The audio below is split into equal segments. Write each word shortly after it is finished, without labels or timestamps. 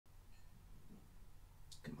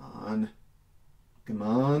Come on. Come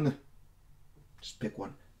on. Just pick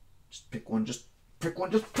one. Just pick one. Just pick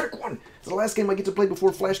one. Just pick one. It's the last game I get to play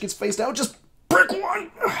before Flash gets phased out. Just pick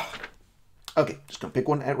one. Okay, just gonna pick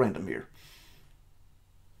one at random here.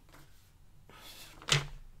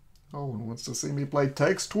 Oh, one wants to see me play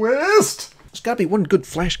Text Twist. There's gotta be one good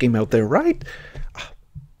Flash game out there, right?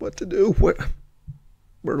 What to do? Where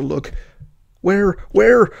to look? Where?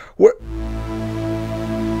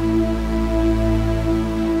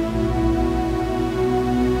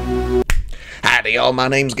 Howdy y'all, my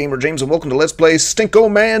name's Gamer James and welcome to Let's Play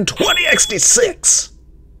Stinkoman 2066.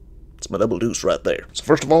 It's my double deuce right there. So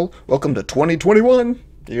first of all, welcome to 2021.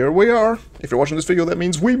 Here we are. If you're watching this video, that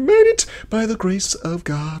means we made it by the grace of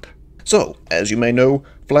God. So, as you may know,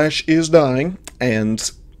 Flash is dying,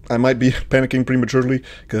 and I might be panicking prematurely,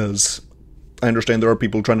 because I understand there are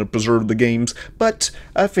people trying to preserve the games, but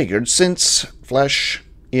I figured since Flash,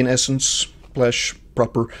 in essence, Flash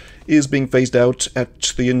proper, is being phased out at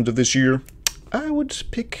the end of this year, I would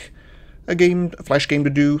pick a Flash game to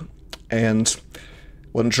do, and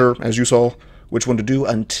wasn't sure, as you saw, which one to do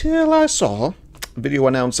until I saw a video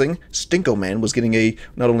announcing Stinkoman was getting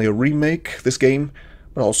not only a remake, this game,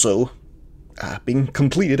 but also being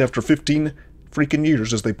completed after 15 freaking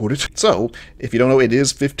years, as they put it. So, if you don't know, it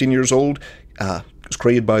is 15 years old. It was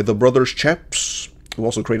created by the brothers Chaps, who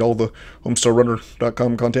also create all the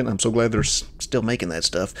HomestarRunner.com content. I'm so glad they're still making that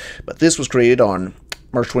stuff. But this was created on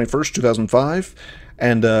March 21st, 2005,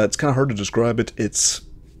 and it's kind of hard to describe it. It's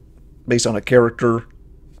based on a character,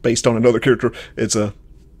 based on another character. It's a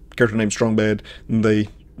character named Strongbad, and they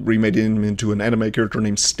remade him into an anime character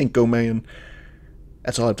named Stinkoman.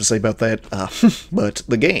 That's all I have to say about that. But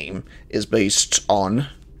the game is based on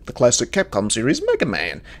the classic Capcom series Mega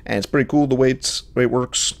Man, and it's pretty cool the way it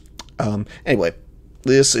works. Anyway,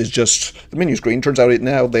 this is just the menu screen. Turns out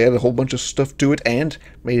now they added a whole bunch of stuff to it and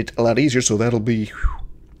made it a lot easier, so that'll be...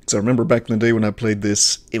 Because I remember back in the day when I played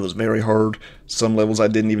this, it was very hard. Some levels I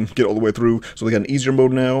didn't even get all the way through, so they got an easier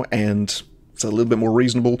mode now, and it's a little bit more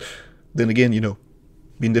reasonable. Then again, you know,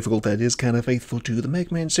 being difficult, that is kind of faithful to the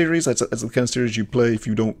Mega Man series. That's the kind of series you play if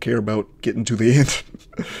you don't care about getting to the end.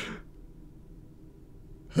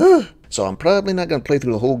 So I'm probably not going to play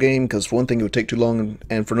through the whole game, because for one thing it would take too long,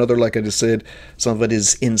 and for another, like I just said, some of it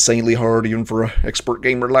is insanely hard, even for an expert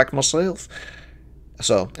gamer like myself.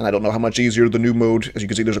 So, and I don't know how much easier the new mode. As you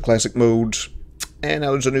can see, there's a classic mode, and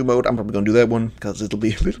now there's a new mode. I'm probably going to do that one, because it'll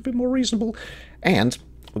be a little bit more reasonable. And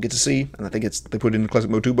we'll get to see, and I think they put it in the classic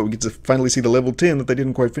mode too, but we get to finally see the level 10 that they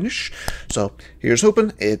didn't quite finish. So, here's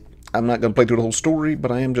hoping. I'm not going to play through the whole story,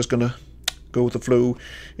 but I am just going to go with the flow,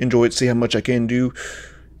 enjoy it, see how much I can do,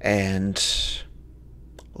 and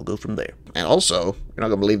we'll go from there. And also, you're not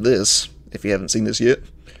going to believe this, if you haven't seen this yet.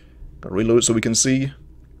 I'm going to reload it so we can see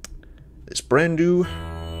this brand new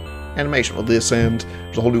animation. Well, this, and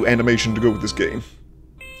there's a whole new animation to go with this game.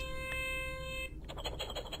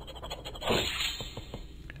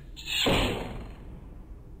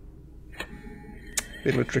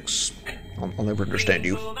 Bellatrix, I'll never understand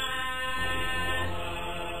you.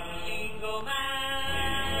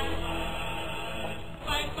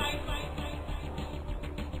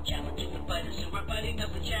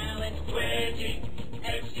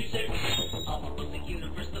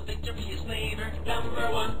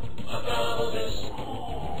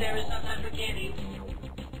 There is no time for kidding.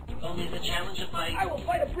 Only the challenge of fight. I will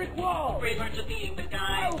fight a brick wall. Brave hearts of being the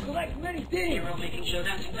guy. I will collect many things. Hero making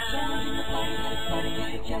showdown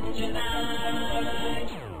tonight. Challenge tonight.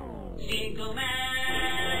 Stinkoman.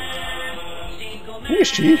 Who is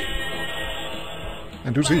she?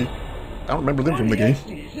 And who's he? I don't remember them from the game.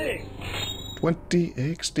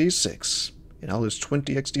 20XD6. In all his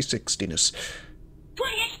 20XD6-iness.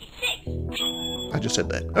 20XD6! I just said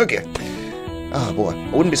that. Okay. Oh boy,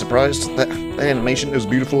 I wouldn't be surprised. That animation is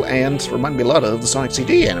beautiful and reminded me a lot of the Sonic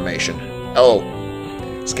CD animation. Oh,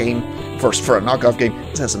 this game, first for a knockoff game,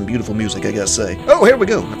 this has some beautiful music, I gotta say. Oh, here we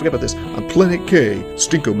go. I forgot about this. On Planet K,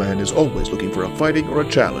 Stinkoman is always looking for a fighting or a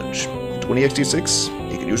challenge. In 20XD6,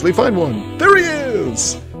 he can usually find one. There he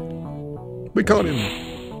is! We caught him.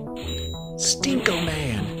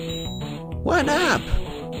 Stinkoman! What up?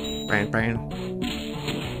 Bran.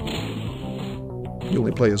 You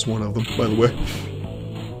only play as one of them, by the way.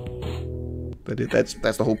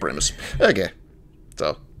 That's the whole premise. Okay.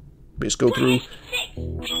 So, we just go through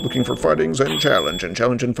looking for fightings and challenge and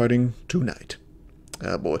fighting tonight.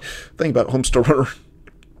 Oh boy. Thing about Homestar Runner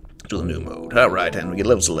to the new mode. Alright, and we get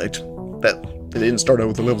level select. It didn't start out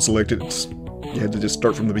with the level select, you had to just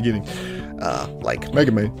start from the beginning. Like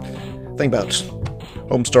Mega Man. Thing about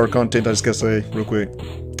Homestar content, I just gotta say real quick.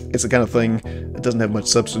 It's the kind of thing that doesn't have much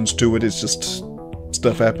substance to it, it's just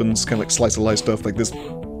stuff happens, kind of like slice of life stuff. Like this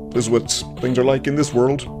is what things are like in this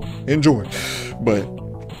world. Enjoy. But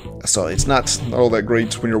so it's not all that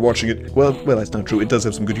great when you're watching it. Well, that's not true. It does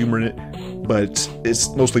have some good humor in it, but it's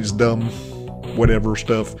mostly just dumb, whatever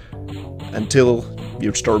stuff. Until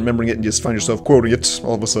you start remembering it and just find yourself quoting it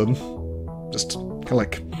all of a sudden. Just kind of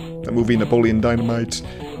like that movie Napoleon Dynamite,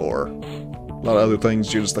 or a lot of other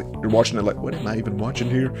things. You're just like, you're watching it like, what am I even watching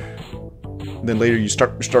here? And then later you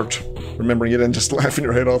start remembering it and just laughing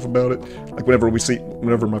your head off about it. Like whenever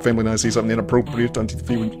my family and I see something inappropriate on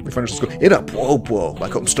TV, we find ourselves going, inappropriate,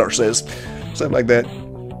 like Homestar says. Something like that.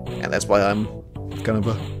 And that's why I'm kind of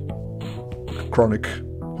a chronic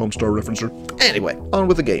Homestar referencer. Anyway, on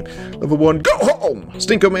with the game. Level 1, go home!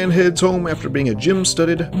 Stinkoman heads home after being a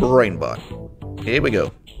gym-studded brainbot. Here we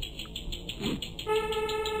go.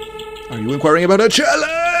 Are you inquiring about a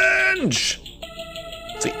challenge?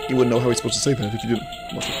 See, you wouldn't know how he's supposed to say that if you didn't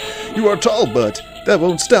watch it. You are tall, but that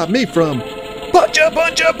won't stop me from puncha,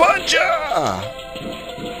 puncha, puncha!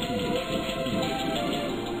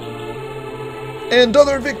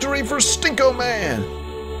 Another victory for Stinkoman!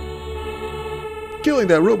 Killing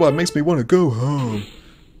that robot makes me want to go home.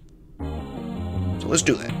 So let's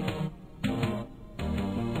do that.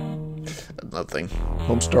 Another thing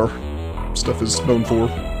Homestar stuff is known for.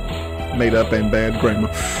 Made up and bad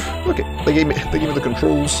grammar. Look it, they gave me the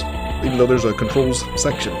controls, even though there's a controls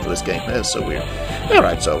section for this game. That's so weird.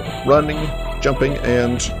 Alright, so running, jumping,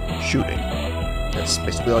 and shooting. That's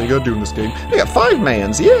basically all you gotta do in this game. I got 5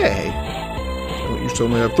 mans, yay! I used to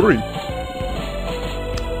only have 3.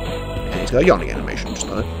 And he's got a yawning animation, just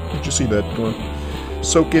thought. Did you see that?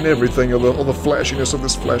 Soak in everything, all the flashiness of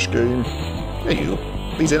this Flash game. Hey, you.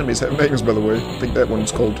 These enemies have names, by the way. I think that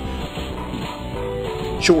one's called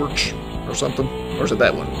George or something. Or is it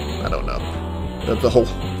that one? I don't know. The whole...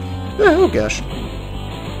 oh gosh.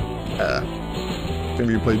 If any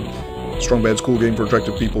of you played Strong Bad School Game for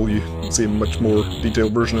Attractive People, you see a much more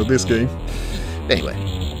detailed version of this game. Anyway.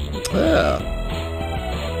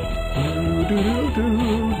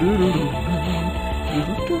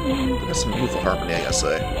 That's some beautiful harmony, I gotta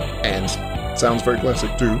say. And sounds very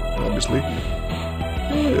classic too, obviously.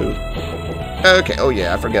 Okay, oh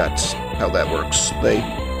yeah, I forgot how that works.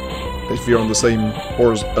 If you're on the same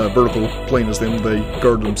vertical plane as them, they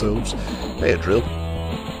guard themselves. Hey, a drill.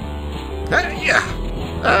 Hey, yeah!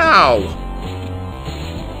 Ow!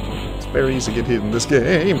 It's very easy to get hit in this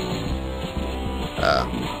game.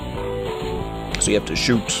 So you have to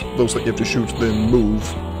shoot those that you have to shoot, then move.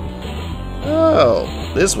 Oh,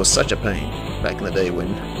 this was such a pain back in the day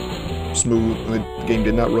when the game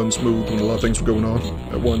did not run smooth, when a lot of things were going on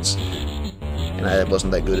at once. And I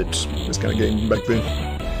wasn't that good at this kind of game back then.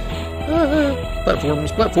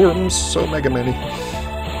 Platforms, so mega many.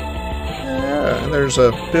 And there's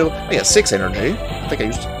a pill. I got 6 energy. I think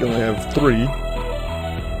you only have 3.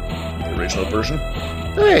 The original version.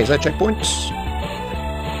 Hey, is that checkpoints?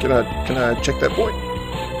 Can I check that point?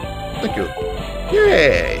 Thank you.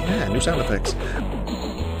 Yay! Yeah, new sound effects.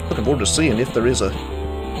 Looking forward to seeing if there is a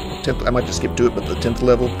 10th. I might just skip to it, but the 10th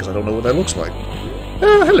level, because I don't know what that looks like.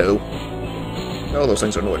 Hello. Oh, those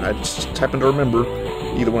things are annoying. I just happen to remember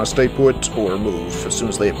either want to stay put or move as soon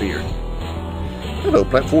as they appear. Hello,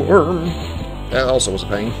 platform. That also was a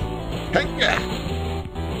pain.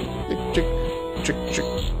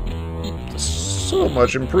 So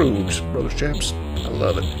much improved, brothers chaps. I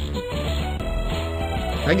love it.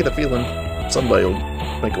 I get the feeling somebody will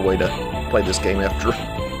make a way to play this game after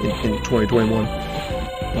in 2021.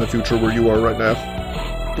 In the future where you are right now.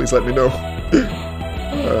 Please let me know.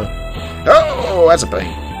 Oh, that's a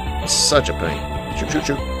pain. Such a pain. Shoot, shoot,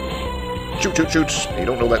 shoot. Shoot, shoot, shoot. You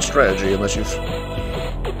don't know that strategy unless you've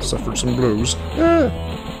suffered some blows.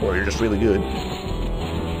 Or you're just really good.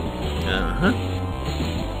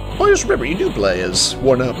 Well, just remember, you do play as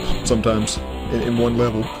 1-up sometimes in one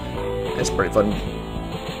level. It's a pretty fun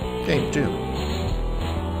game, too.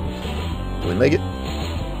 Do we make it?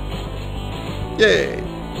 Yay!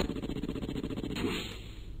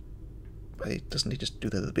 Wait, doesn't he just do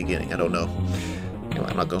that at the beginning? I don't know. Anyway,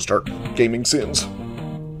 I'm not gonna start gaming sins.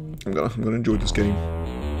 I'm gonna enjoy this game.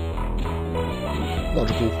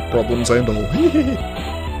 Logical problems and all.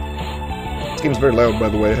 This game's very loud, by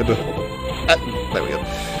the way. I had to... there we go.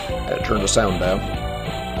 I had to turn the sound down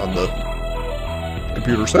on the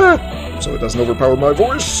computer so it doesn't overpower my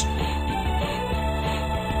voice.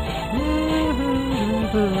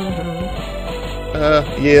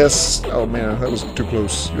 Yes. Oh man, that was too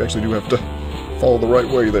close. You actually do have to follow the right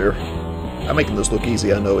way there. I'm making this look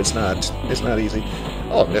easy, I know it's not. It's not easy.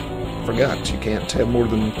 Oh, I forgot. You can't have more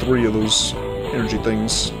than 3 of those energy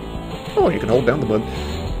things. Oh, you can hold down the button.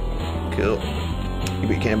 Cool.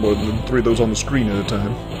 Maybe you can more than 3 of those on the screen at a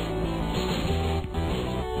time.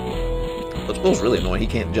 But Bull's really annoying. He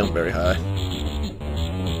can't jump very high.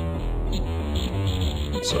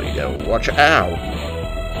 So you gotta watch. Ow!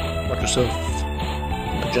 Watch yourself.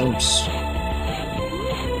 The jumps.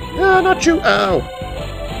 Ah, not you! Ow!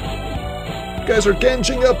 You guys are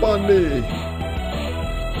ganging up on me!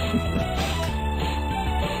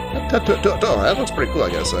 That looks pretty cool, I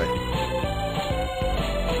gotta say.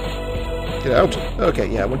 Get out. Okay,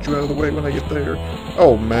 yeah, I want you out of the way when I get there.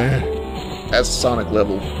 Oh, man. That's Sonic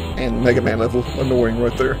level and Mega Man level annoying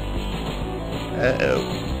right there. Uh-oh.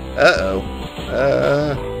 Uh-oh.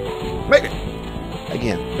 Make it!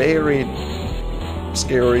 Again, very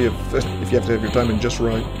scary if you have to have your timing just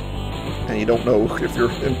right. And you don't know if your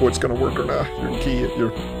input's gonna work or not. Your key, if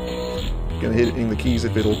you're gonna hit the keys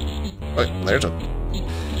if it'll... Oh, there's a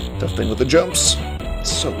tough thing with the jumps.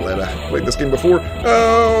 So glad I played this game before.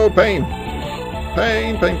 Oh, pain!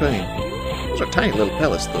 Pain, pain, pain. Those are tiny little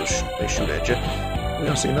pellets they shoot at you. We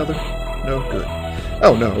gonna see another? No? Good.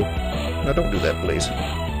 Oh, no. No, don't do that, please.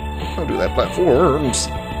 Don't do that, platforms.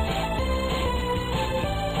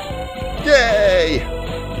 Yay!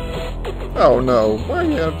 Oh, no. Why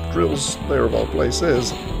you have drills there of all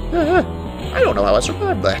places? I don't know how I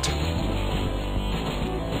survived that.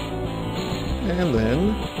 And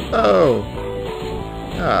then... Oh.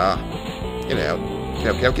 Ah. Get out.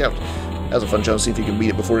 Get out, get out. That was a fun challenge. See if you can beat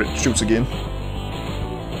it before it shoots again.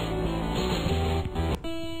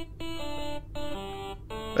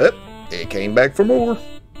 Oh, it came back for more.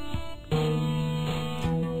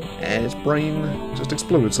 And its brain just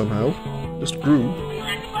exploded somehow. Just grew.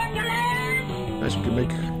 Nice, you can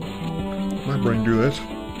make my brain do that.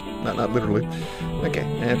 Not literally. Okay,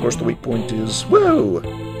 and of course the weak point is... Whoa!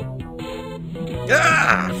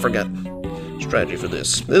 Ah! Forgot strategy for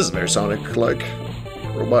this. This is very Sonic-like.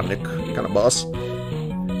 Robotnik kind of boss.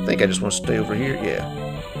 I think I just want to stay over here. Yeah.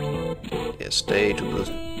 Yeah, stay to the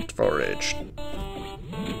far edge.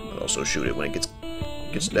 But also shoot it when it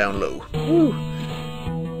gets down low. Woo!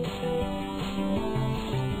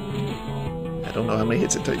 I don't know how many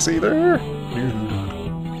hits it takes either.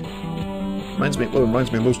 What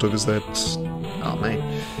reminds me most of is that... Oh man.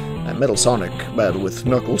 That Metal Sonic battle with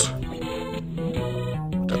Knuckles.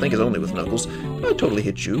 Which I think is only with Knuckles. I totally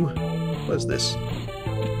hit you. What is this?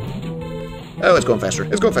 Oh, it's going faster.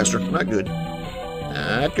 It's going faster. Not good.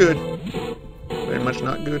 Not good. Very much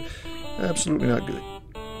not good. Absolutely not good.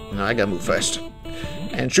 No, I gotta move fast.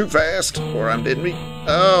 And shoot fast, or I'm dead meat.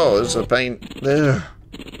 Oh, this is a pain. Ugh.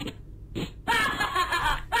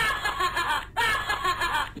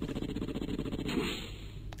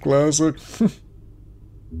 Classic.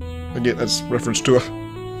 Again, that's reference to a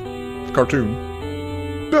cartoon.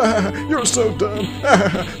 You're so dumb.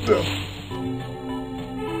 Dumb.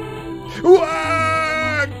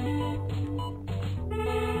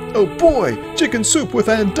 Oh boy, chicken soup with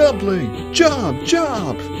an dumpling. Job,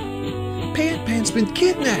 job. Pan-Pan's been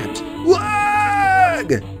kidnapped.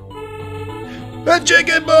 Wag! A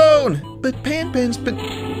chicken bone! But Pan-Pan's been...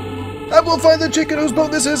 I will find the chicken whose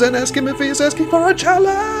bone this is and ask him if he is asking for a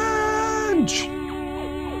challenge!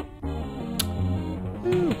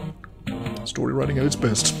 Story writing at its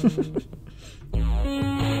best.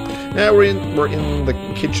 Now we're in the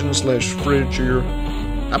kitchen slash fridge here.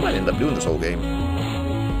 I might end up doing this whole game.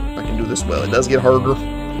 If I can do this well. It does get harder.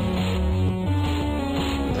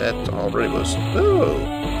 That already was... Oh!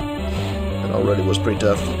 That already was pretty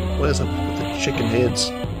tough. What is it with the chicken heads?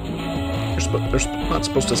 They're not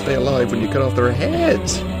supposed to stay alive when you cut off their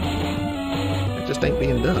heads. It just ain't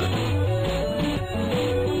being done.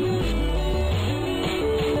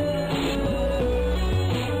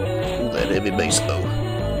 Ooh, that heavy bass though.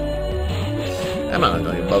 I'm not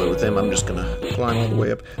going to bother with them. I'm just going to climb all the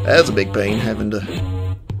way up. That's a big pain having to... Okay,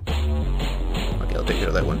 I'll take care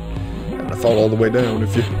of that one. Having to fall all the way down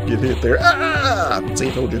if you get hit there. Ah! See,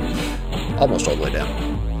 I told you. Almost all the way down.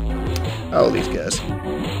 Oh, these guys.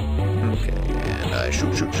 Okay, and I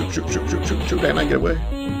shoot, and I get away.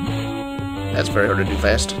 That's very hard to do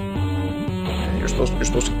fast. And you're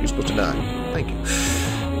supposed to die. Thank you.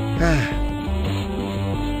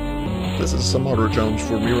 This is some auto jumps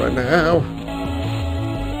for me right now.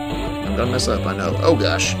 I'm gonna mess up, I know. Oh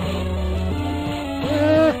gosh.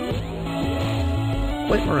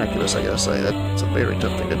 Quite miraculous, I gotta say. That's a very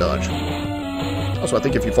tough thing to dodge. Also, I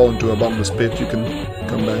think if you fall into a bottomless pit, you can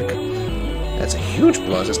come back. That's a huge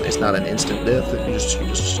plus. It's not an instant death. You just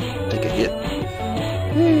take a hit.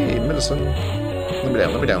 Hey, medicine.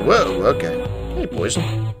 Let me down. Whoa, okay. Hey, poison.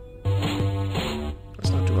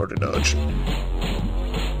 That's not too hard to dodge.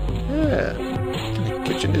 Yeah. What kind of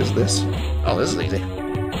kitchen is this? Oh, this is easy.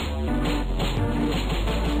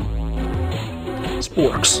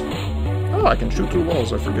 works. Oh, I can shoot through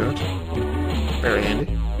walls, I forgot. Very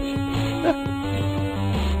handy.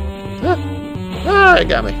 It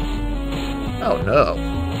got me. Oh no.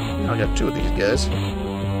 Now I got 2 of these guys.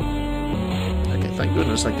 Okay, thank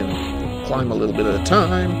goodness I can climb a little bit at a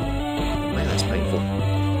time. Man, that's painful.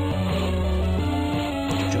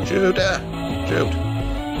 Shoot, shoot, shoot.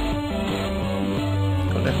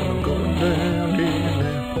 Going down, I'm going down here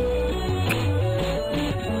now.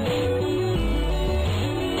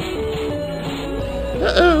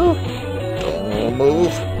 Uh-oh. Don't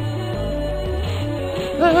move.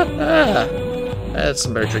 That's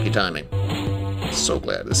some very tricky timing. So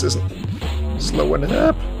glad this isn't slowing it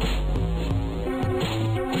up.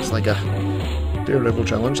 It's like a Daredevil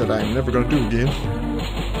challenge that I'm never going to do again.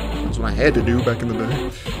 That's what I had to do back in the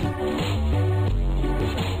day.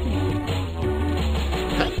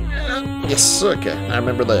 Yes, okay, I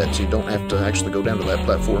remember that. You don't have to actually go down to that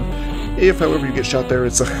platform. If, however, you get shot there,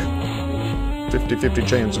 it's a 50-50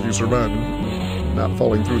 chance of you surviving, not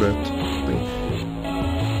falling through that thing.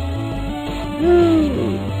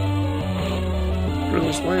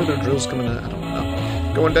 Drills, why are there drills coming out? I don't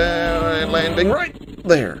know. Going down and landing right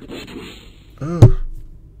there. Oh.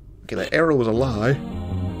 Okay, that arrow was a lie.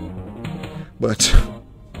 But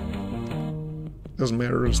doesn't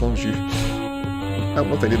matter as long as you... I don't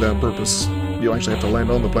know if they did that on purpose. You actually have to land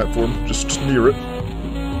on the platform, just near it.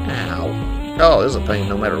 Ow. Oh, this is a pain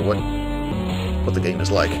no matter what the game is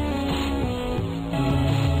like.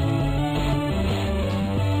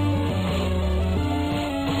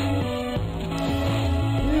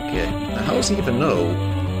 Okay, now how does he even know?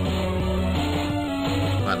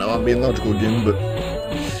 I know I'm being logical again, but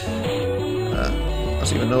how does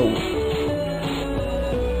he even know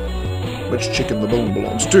which chicken the bone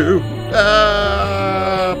belongs to?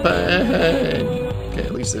 Ah, pain! Okay,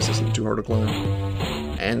 at least this isn't too hard to climb.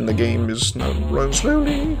 And the game is not run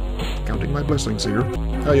slowly. Counting my blessings here.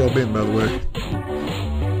 How y'all been, by the way?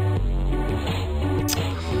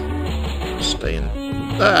 Staying.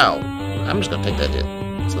 Ow! I'm just gonna take that hit.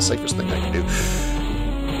 It's the safest thing I can do.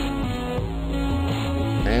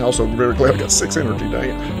 And also, I'm very glad I got 6 energy, dang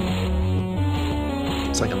it.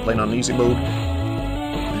 It's like I'm playing on easy mode.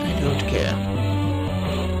 And I don't care.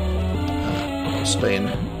 Staying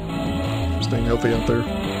healthy out there.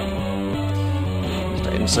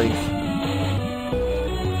 Staying safe.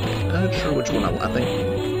 Not sure which one I think.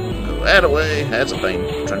 Go that way. That's a pain.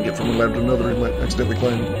 I'm trying to get from one ladder to another and might accidentally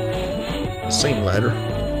climb the same ladder.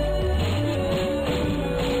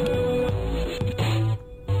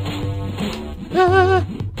 Ah!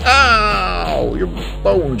 Ow! You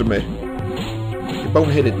boned me. You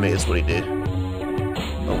boneheaded me is what he did.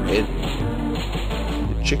 Bonehead.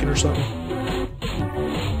 You chicken or something?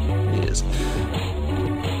 Yes.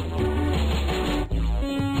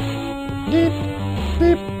 Beep.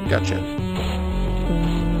 Beep. Gotcha.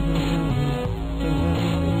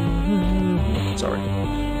 Sorry.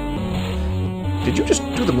 Did you just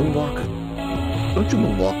do the moonwalk? Don't you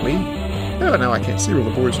moonwalk me? Oh, now I can't see where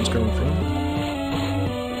the poison's coming from.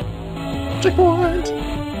 Checkpoint!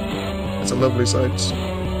 That's a lovely sight.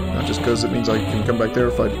 Not just because it means I can come back there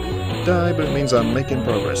if I die, but it means I'm making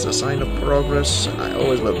progress. A sign of progress, and I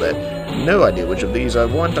always love that. No idea which of these I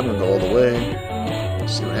want. I'm gonna go all the way.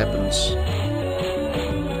 See what happens.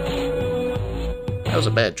 That was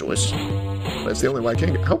a bad choice. That's the only way I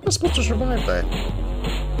can get. How am I supposed to survive that?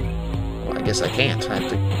 Well, I guess I can't. I have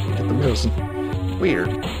to get the medicine. Weird.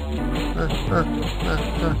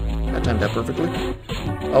 That timed out perfectly.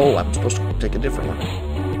 Oh, I'm supposed to take a different one.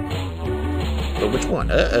 But which one?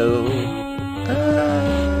 Uh-oh.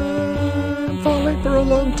 I'm falling for a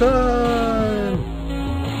long time.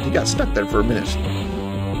 He got stuck there for a minute.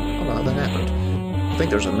 Oh, wow, that happened. I think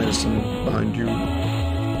there's a medicine behind you.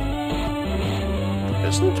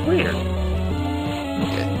 This looks weird.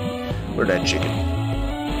 Okay. Where'd that chicken?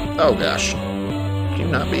 Oh, gosh. Can you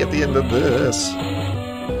not be at the end of this?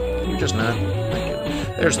 Can you just not? Thank you.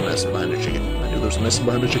 There's the medicine behind the chicken. I knew there was a medicine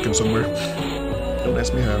behind the chicken somewhere. Don't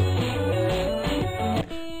ask me how.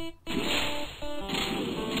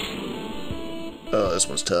 Oh, this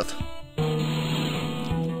one's tough.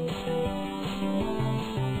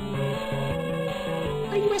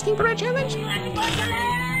 Are you asking for a challenge?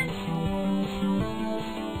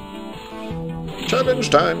 Challenge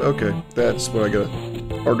time! Okay, that's what I got.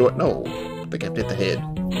 Or do I? No. I think I have to hit the head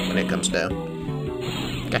when it comes down.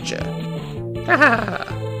 Gotcha. Haha!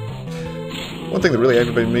 One thing that really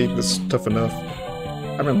aggravated me, this is tough enough.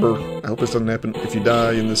 I remember, I hope this doesn't happen, if you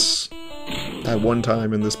die in this, die one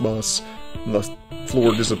time in this boss, the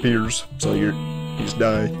floor disappears, so you just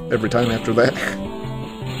die every time after that.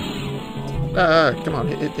 Come on,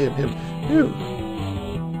 hit him. Ew.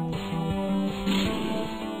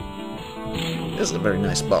 This is a very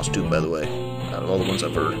nice boss too, by the way, out of all the ones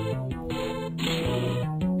I've heard.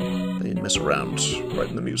 They didn't mess around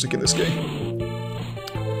writing the music in this game.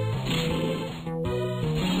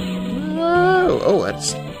 Oh,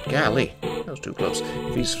 that's... golly. That was too close.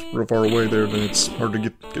 If he's real far away there, then it's hard to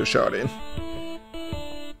get a shot in.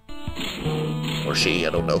 Or she, I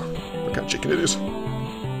don't know what kind of chicken it is. I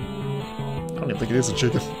don't even think it is a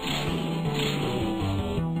chicken.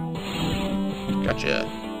 Gotcha.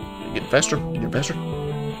 You getting faster? You getting faster?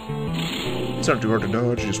 These aren't too hard to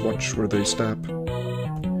dodge, you just watch where they stop.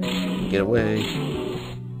 Get away.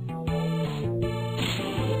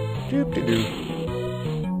 Doop-de-doo.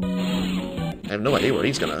 I have no idea where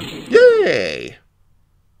he's gonna... Yay!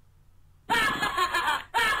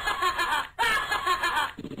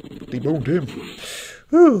 Deboned him.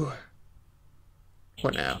 Whew.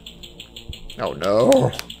 What now? Oh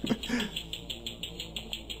no!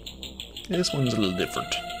 This one's a little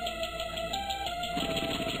different.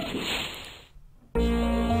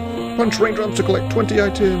 Punch raindrops to collect 20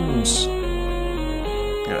 items!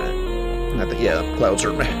 Yeah, clouds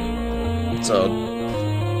hurt me. So,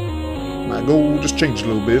 my goal just changed a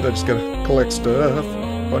little bit. I just gotta collect stuff.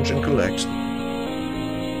 Punch and collect. Who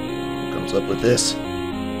comes up with this?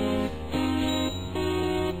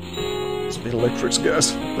 Speed Electrics,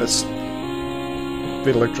 guys. That's...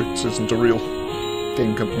 Speed Electrics isn't a real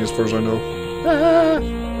game company as far as I know. Ah!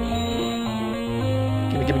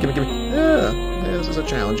 Gimme. Ah! Yeah, this is a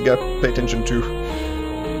challenge. You gotta pay attention to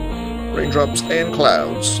raindrops and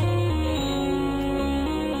clouds.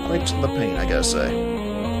 Quite the pain, I gotta say.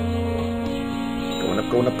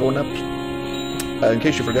 Going up. In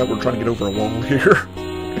case you forgot, we're trying to get over a wall here.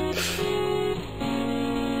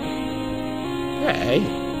 Hey!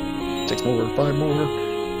 6 more, 5 more.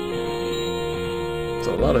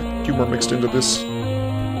 So a lot of humor mixed into this.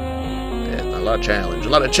 Yeah, a lot of challenge.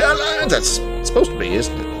 That's supposed to be,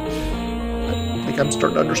 isn't it? I think I'm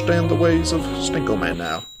starting to understand the ways of Stinkoman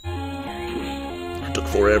now. It took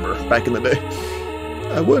forever back in the day.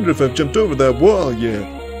 I wonder if I've jumped over that wall yet.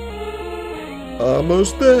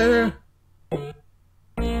 Almost there.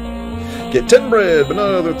 Get 10 bread, but not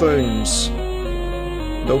other things.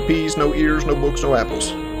 No peas, no ears, no books, no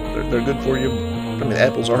apples. They're good for you. I mean, the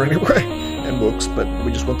apples are anyway, and books, but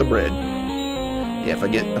we just want the bread. Yeah, I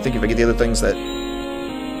think if I get the other things, that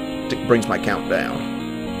brings my count down.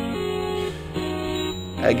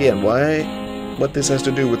 Again, what this has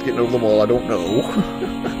to do with getting over the wall, I don't know.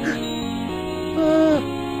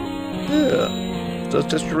 Yeah. Does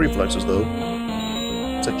test your reflexes, though.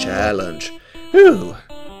 It's a challenge. Whew.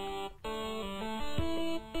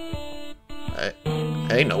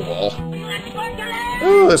 Ain't no wall.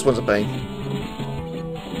 Oh, this one's a pain.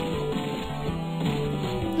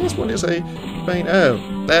 This one is a pain.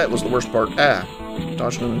 Oh, that was the worst part. Ah,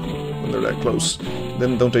 dodging them when they're that close.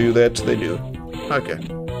 Then don't they do that? They do. Okay.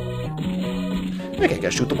 Okay,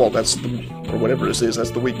 gotta shoot the ball. That's the... or whatever this is.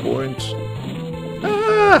 That's the weak point.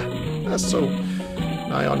 Ah! That's so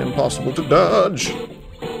nigh on impossible to dodge.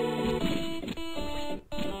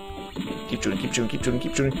 Keep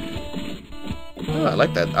shooting. Oh, I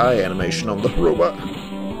like that eye animation on the robot.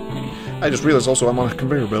 I just realized also I'm on a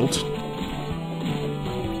conveyor belt.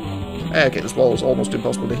 Okay, this ball is almost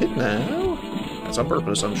impossible to hit now. That's on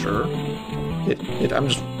purpose, I'm sure. Hit. I'm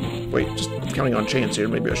just... wait, just counting on chance here.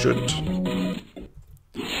 Maybe I shouldn't.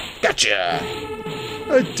 Gotcha!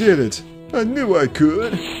 I did it! I knew I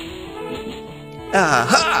could!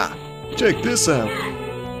 Aha! Check this out!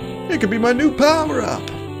 It could be my new power-up!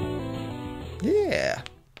 Yeah!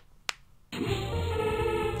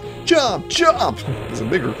 Chomp! It's a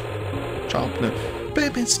bigger chomp now.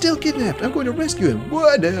 Batman's still kidnapped! I'm going to rescue him!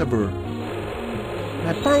 Whatever!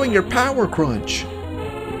 I'm borrowing your power crunch!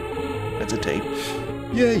 That's a tape.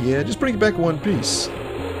 Yeah, just bring it back in one piece.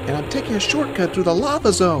 And I'm taking a shortcut through the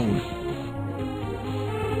lava zone!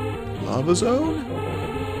 Lava zone?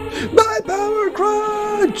 My power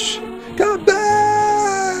crunch! Come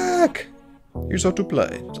back! Here's how to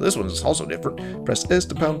play. So this one's also different. Press S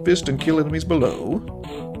to pound fist and kill enemies below.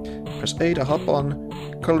 Press A to hop on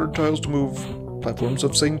colored tiles to move platforms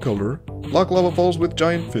of same color. Block lava falls with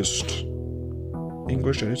giant fist.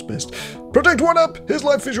 English at its best. Protect one up! His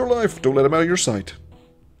life is your life! Don't let him out of your sight.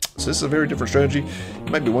 So this is a very different strategy.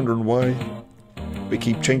 You might be wondering why we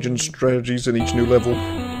keep changing strategies in each new level.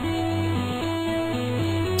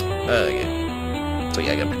 Yeah. So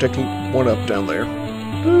yeah, I gotta protect one up down there.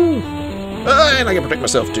 Woo. And I gotta protect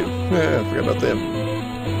myself too. Yeah, I forgot about them.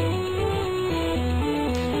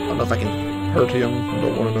 I don't know if I can hurt him. I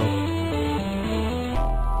don't want to know.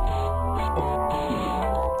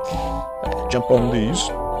 Jump on these.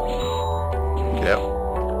 Get out.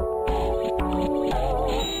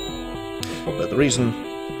 the reason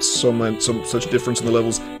such difference in the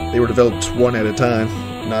levels, they were developed one at a time,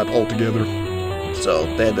 not all together. So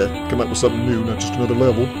they had to come up with something new, not just another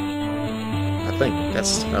level. I think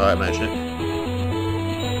that's how I imagine it.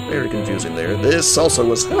 Very confusing there. This also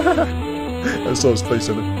was... I saw his face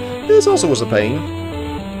in it. This also was a pain.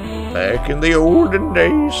 Back in the olden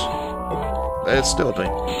days. It's still a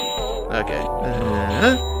pain. Okay.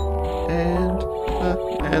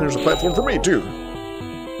 And there's a platform for me, too.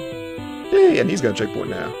 Hey, and he's got a checkpoint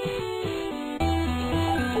now.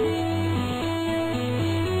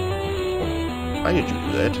 Why did you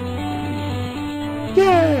do that?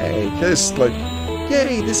 Yay! It's like,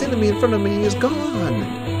 yay, this enemy in front of me is gone.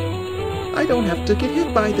 I don't have to get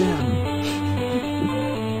hit by them.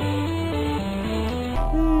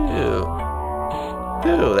 Ew.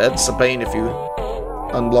 Ew, that's a pain if you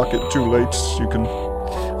unlock it too late. You can...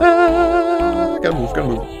 gotta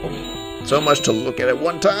move. So much to look at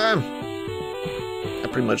one time. I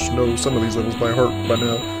pretty much know some of these levels by heart by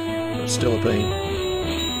now, but it's still a pain.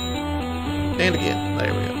 And again,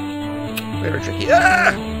 there we go. Very tricky.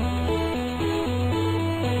 Ah!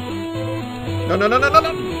 No.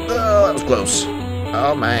 Oh, that was close.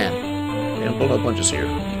 Oh, man. Can't pull no punches here.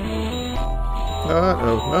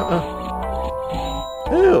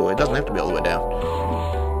 Ew, it doesn't have to be all the way down.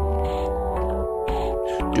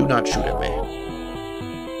 Do not shoot at me.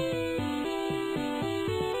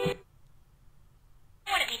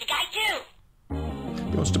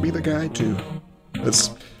 He wants to be the guy, too. That's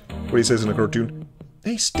what he says in the cartoon.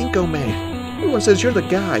 Hey, Stinkoman. Everyone says you're the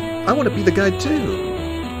guy. I want to be the guy, too.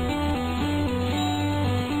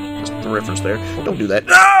 Just a reference there. Don't do that.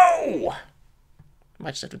 No!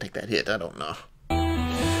 Might just have to take that hit. I don't know.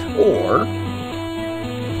 Or...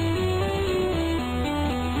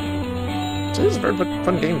 So this is a very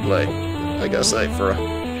fun gameplay, I gotta say, for a...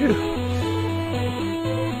 Phew.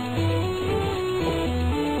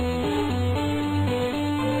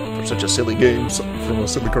 Such a silly game from a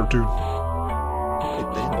silly cartoon. They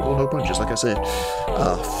didn't pull no punches, like I said.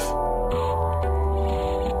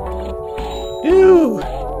 Ew!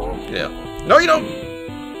 Yeah. No, you don't!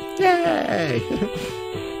 Yay!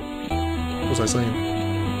 What was I saying?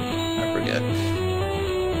 I forget.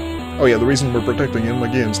 Oh yeah, the reason we're protecting him,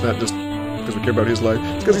 again, is not just because we care about his life.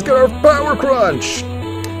 It's because he's got our power crunch!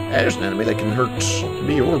 There's an enemy that can hurt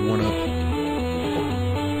me or one up.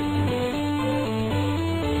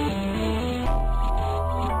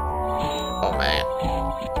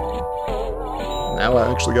 Now I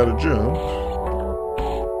actually got to jump.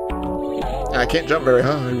 I can't jump very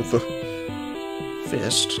high with the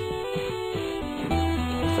fist.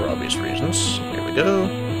 For obvious reasons. Here we go.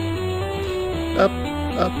 Up.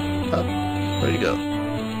 There you go.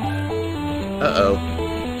 Uh-oh.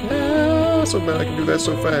 Ah, so glad I can do that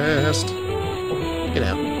so fast. Get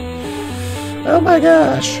out. Oh my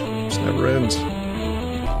gosh. This never ends.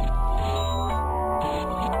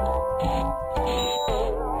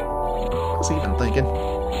 Even thinking.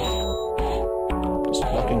 Just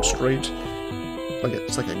walking straight.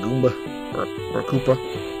 It's like a Goomba or a Koopa.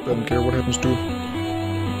 Doesn't care what happens to him.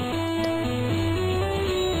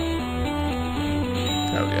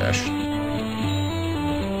 Oh gosh.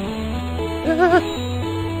 Ah!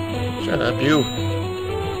 Shut up, you.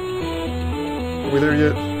 Are we there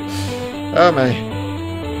yet? Oh my.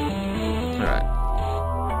 Alright.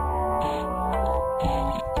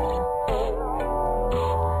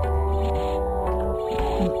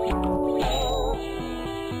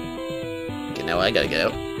 Now I gotta get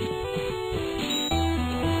out.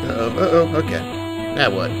 Okay. Now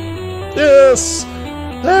what? Yes!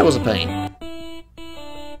 That was a pain.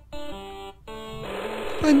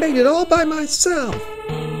 I made it all by myself!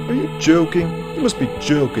 Are you joking? You must be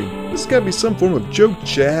joking. This has gotta be some form of joke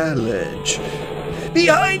challenge.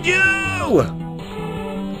 Behind you!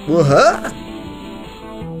 What?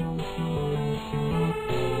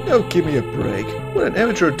 Oh, give me a break. What an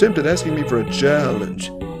amateur attempt at asking me for a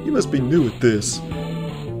challenge. You must be new at this.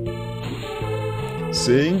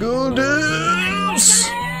 Single deuce!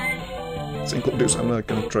 Single deuce. I'm not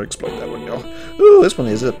gonna try to explain that one, y'all. Ooh, this one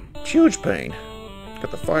is a huge pain. Got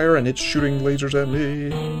the fire and it's shooting lasers at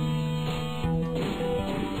me.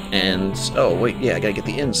 And, oh wait, yeah, I gotta get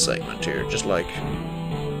the end segment here, just like...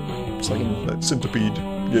 It's like in that Centipede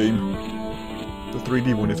game. The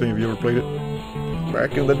 3D one, if any of you ever played it.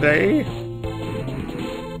 Back in the day.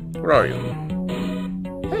 Where are you?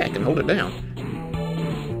 Hey, I can hold it down.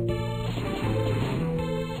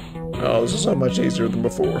 Oh, this is so much easier than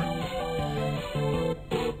before.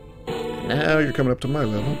 Now you're coming up to my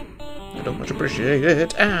level. I don't much appreciate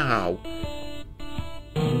it. Ow!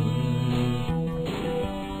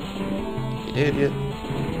 You idiot.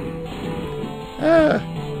 Ah!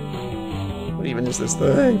 What even is this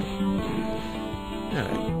thing?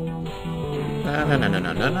 Alright. No.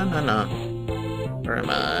 Where am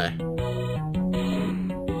I?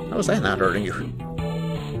 How is that not hurting you?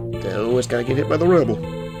 They always gotta get hit by the rubble.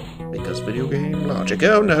 Because video game logic.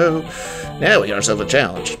 Oh no! Now we got ourselves a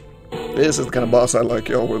challenge. This is the kind of boss I like,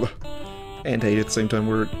 y'all, where the and hate at the same time,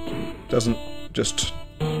 where it doesn't just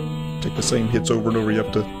take the same hits over and over. You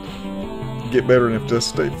have to get better and have to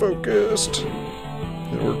stay focused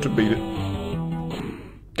in order to beat it.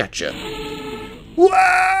 Gotcha.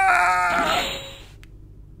 Wah!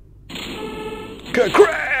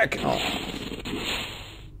 Crack! Oh.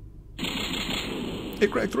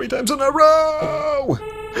 It cracked 3 times in a row!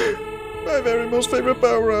 My very most favorite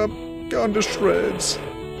power-up, gone to shreds.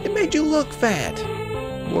 It made you look fat.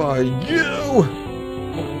 Why, you!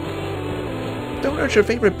 Don't hurt your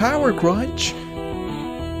favorite power crunch.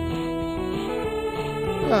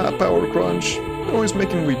 Ah, power crunch. Always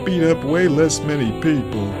making we beat up way less many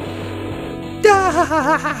people.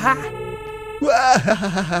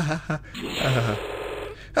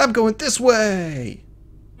 I'm going this way!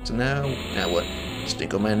 So now what?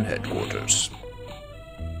 Stinkoman headquarters.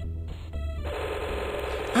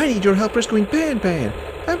 I need your help rescuing Pan.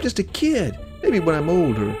 I'm just a kid. Maybe when I'm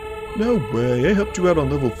older. No way, I helped you out on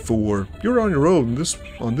level 4. You're on your own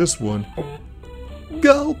on this one.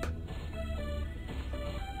 Gulp!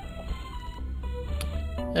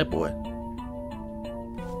 That boy.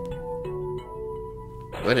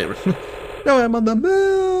 Whatever. Now I'm on the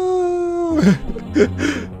moon!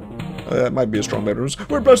 That might be a strong utterance.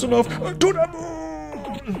 We're blasting off to the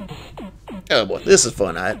moon! Oh boy, this is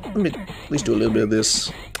fun. Let me at least do a little bit of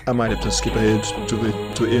this. I might have to skip ahead to the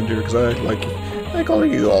end here because I like all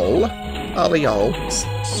of y'all. All of y'all. It's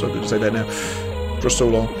so good to say that now. For so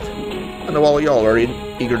long. I know all of y'all are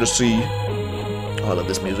eager to see. Oh, I love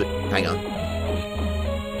this music. Hang on.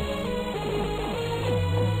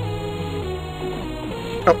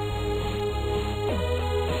 Oh.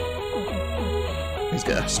 He's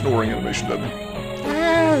got a snoring animation, doesn't he?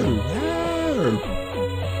 Oh.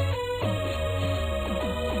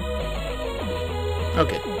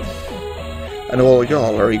 Okay. I know all of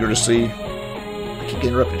y'all are eager to see. I keep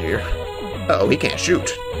getting interrupted here. Uh-oh, he can't shoot.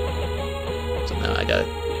 So now I gotta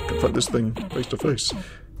confront this thing face to face.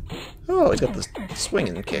 Oh, he's got the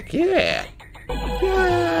swinging kick. Yeah!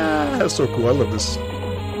 Yeah! That's so cool. I love this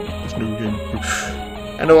new game.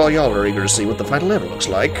 I know all y'all are eager to see what the final level looks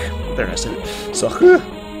like. There, I said it. So,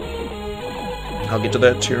 I'll get to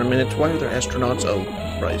that here in a minute. Why are there astronauts? Oh,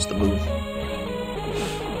 right, it's the moon.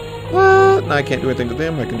 What? No, I can't do anything to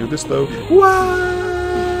them. I can do this, though.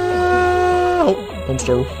 Wow!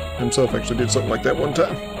 Homestar himself actually did something like that one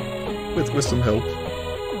time. With some help.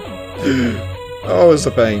 Oh, it's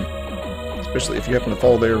a pain. Especially if you happen to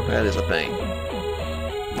fall there. That is a pain.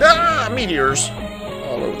 Ah! Meteors!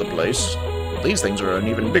 All over the place. These things are an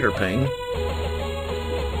even bigger pain.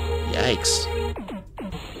 Yikes.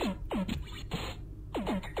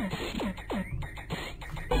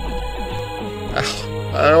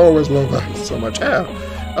 I always love that so much.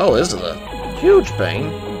 Oh, this is a huge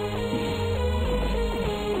pain.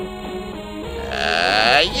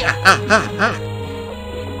 Yeah,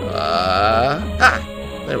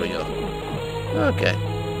 there we go. Okay.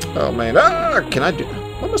 Oh man, can I do?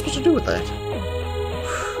 What am I supposed to do with that?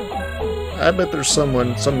 I bet there's some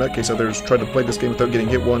nutcase out there who's tried to play this game without getting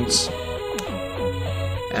hit once.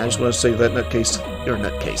 And I just want to say to that nutcase, you're a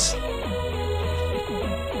nutcase.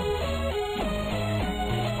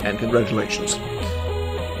 And congratulations.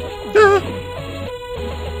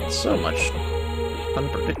 So much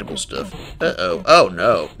unpredictable stuff. Uh-oh. Oh,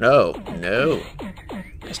 no. No.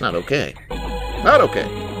 That's not okay. Not okay.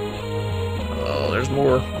 Oh, there's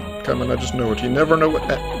more coming. I just know it. You never know what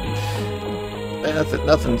that...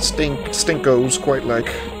 Nothing stinkos quite like...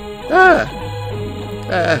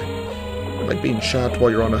 Like being shot while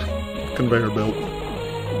you're on a conveyor belt.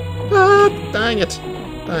 Dang it.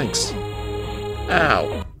 Thanks.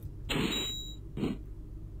 Ow.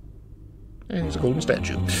 And he's a golden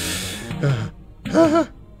statue.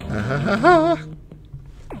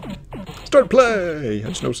 Start play! I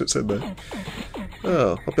just noticed it said that.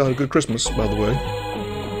 Oh, hope y'all had a good Christmas, by the way.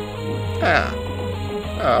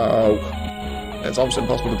 Oh. It's almost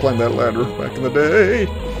impossible to climb that ladder back in the day.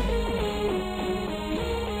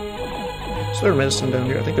 Is there a medicine down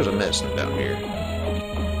here? I think there's a medicine down here.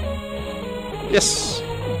 Yes!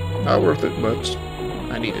 Not worth it, but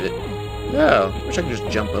I needed it. Yeah, wish I could just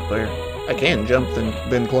jump up there. I can jump,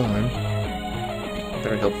 then climb.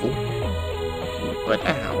 Very helpful. But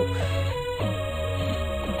ow.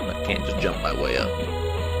 I can't just jump my way up.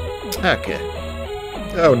 Okay.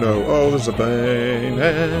 Oh no, oh, this is a pain.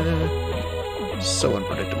 So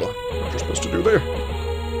unpredictable. What you're supposed to do there.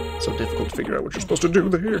 So difficult to figure out what you're supposed to do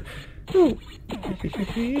there. Ooh.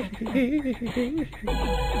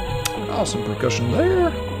 Awesome percussion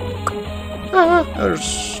there.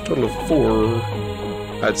 There's a total of 4.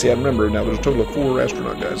 I'd see, I remember now, there's a total of 4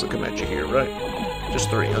 astronaut guys that come at you here, right? Just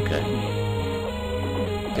 3, okay.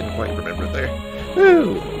 Didn't quite remember it there.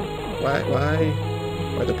 Ooh. Why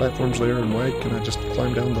the platform's there, and why can I just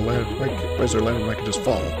climb down the ladder? Why is there a ladder when I can just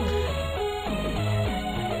fall?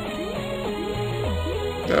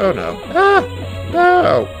 Oh no. Ah!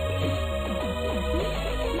 No!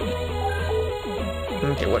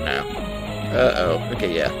 Okay, what now? Uh-oh.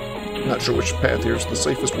 Okay, yeah. I'm not sure which path here is the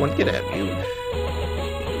safest one. Get at you.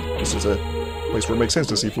 This is a place where it makes sense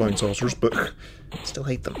to see flying saucers, but I still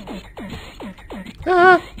hate them.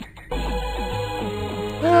 Ah!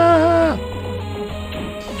 Ah!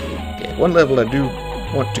 Okay, one level I do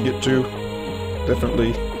want to get to,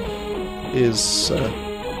 definitely, is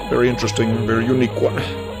very interesting, very unique one.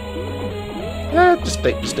 Just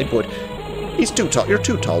stay put. He's too tall. You're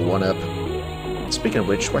too tall, 1-up. Speaking of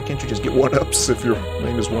which, why can't you just get 1-ups if your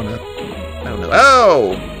name is 1-up? I don't know.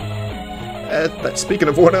 Oh! Speaking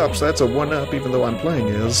of 1-ups, that's a 1-up, even though I'm playing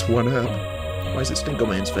as 1-up. Why is it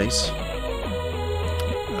Stinkoman's face?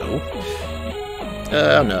 No.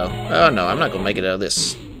 Oh no. Oh no, I'm not gonna make it out of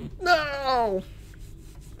this. No!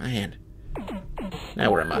 Man.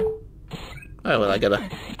 Now where am I? Oh, well, I got a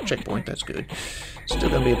checkpoint. That's good. Still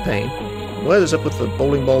gonna be a pain. What is up with the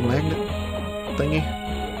bowling ball magnet thingy?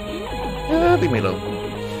 Leave me alone.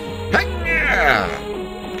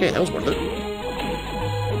 Okay, that was worth it.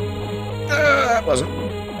 That wasn't.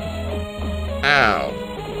 Ow.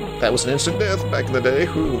 That was an instant death back in the day.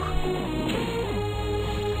 Whew.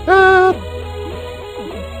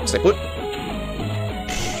 Stay put.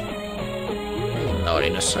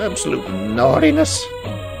 Naughtiness. Absolute naughtiness.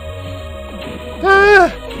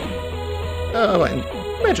 Oh, and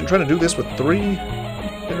imagine trying to do this with 3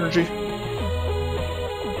 energy.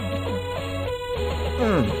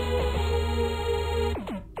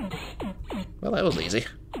 Well, that was easy.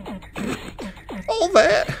 All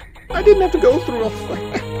that? I didn't have to go through all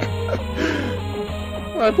that.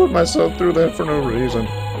 I put myself through that for no reason.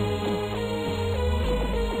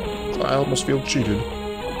 So I almost feel cheated.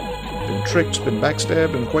 Been tricked, been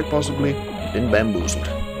backstabbed, and quite possibly been bamboozled.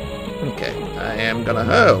 Okay, I am gonna...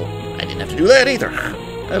 Oh, I didn't have to do that either.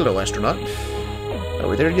 Hello, astronaut. Are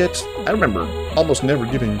we there yet? I remember almost never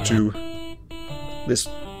getting to this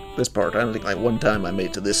part. I don't think like one time I made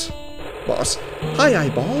it to this boss. Hi,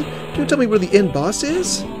 Eyeball. Can you tell me where the end boss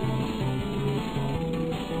is?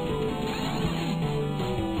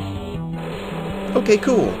 Okay,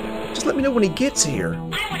 cool. Just let me know when he gets here.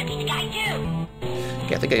 I want to be the guy too.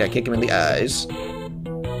 Okay, I think I gotta kick him in the eyes.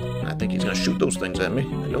 I think he's gonna shoot those things at me.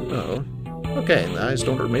 I don't know. Okay, the eyes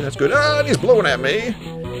don't hurt me. That's good. Ah, and he's blowing at me.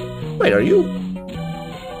 Wait, are you?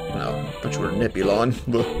 No, I thought you were Nebulon,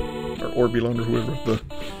 or Orbulon, or whoever, the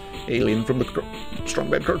alien from the Strong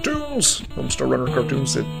Bad cartoons. Homestar Runner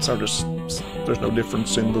cartoons. It's hard to. There's no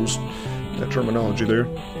difference in that terminology there.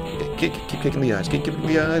 Okay, keep kicking the eyes. Keep kicking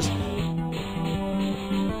the eyes.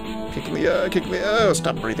 Kicking the eye. Kicking the eye. Oh,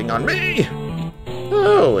 stop breathing on me.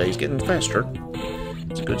 Oh, he's getting faster.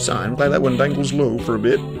 It's a good sign. I'm glad that one dangles low for a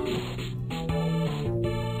bit.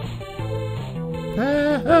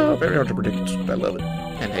 Oh, very hard to predict. I love it.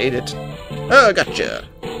 And hate it. Oh, I gotcha!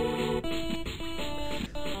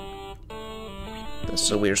 That's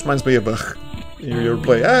so weird. Reminds me of you ever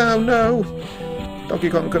play, oh no! Donkey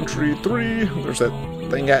Kong Country 3. There's that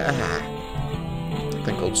thing,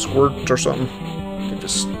 thing called Squirt or something. You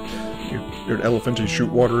just, you're an elephant, you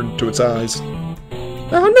shoot water into its eyes.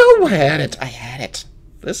 Oh no, I had it! I had it!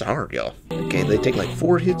 This is hard, y'all. Okay, they take like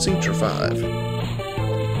 4 hits each or 5?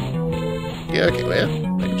 Yeah, okay, well,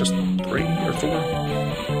 maybe just 3 or 4.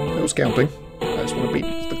 Who's counting? I just want to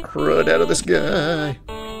beat the crud out of this guy.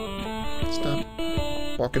 Stop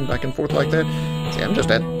walking back and forth like that. See, I'm just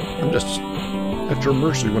at your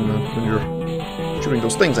mercy when you're shooting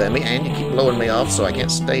those things at me, and you keep blowing me off, so I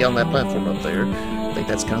can't stay on that platform up there. I think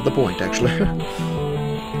that's kind of the point, actually.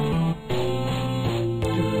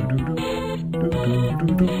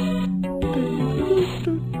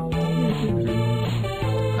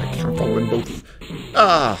 I'm following both.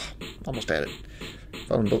 Ah, almost had it.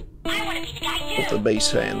 Following both the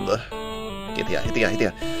bass and the hit the eye.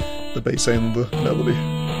 The bass and the melody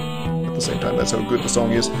at the same time. That's how good the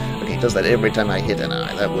song is. Okay, he does that every time I hit an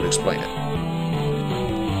eye. That would explain it.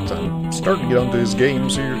 So I'm starting to get onto his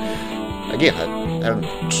games here. Again, I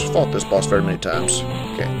haven't fought this boss very many times.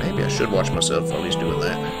 Okay, maybe I should watch myself while he's doing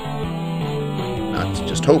that. No, not.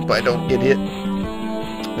 Just hope I don't get hit.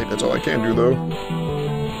 I think that's all I can do, though.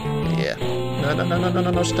 Yeah.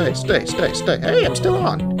 No, stay. Hey, I'm still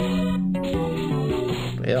on.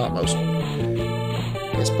 Yeah, almost.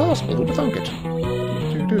 It's possible. Who'd have thunk it?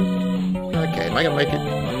 Okay, am I gonna make it?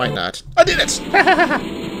 I might not. I did it!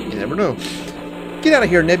 You never know. Get out of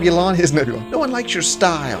here, Nebulon. His Nebulon. No one likes your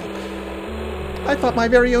style. I fought my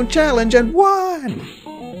very own challenge and won!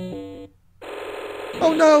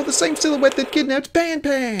 Oh no, the same silhouette that kidnapped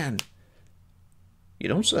Pan. You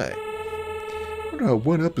don't say. I wonder how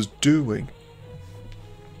 1-Up is doing.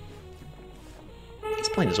 He's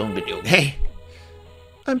playing his own video game.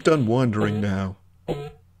 I'm done wondering now.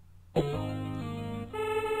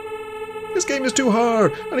 This game is too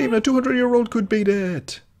hard. Not even a 200-year-old could beat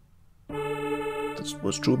it. That's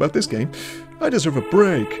what's true about this game. I deserve a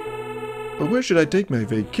break. But where should I take my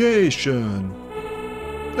vacation?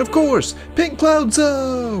 Of course, Pink Cloud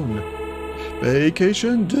Zone!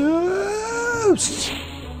 Vacation dose!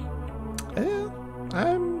 Well,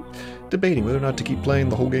 I'm debating whether or not to keep playing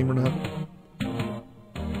the whole game or not.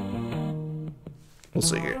 We'll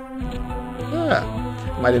see here.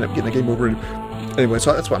 Might end up getting a game over. Anyway,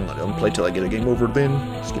 so that's what I'm going to play till I get a game over, then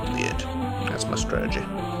skip to the end. That's my strategy.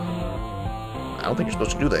 I don't think you're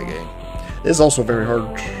supposed to do that game. This is also a very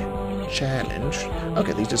hard challenge.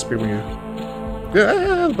 Okay, these disappear when you...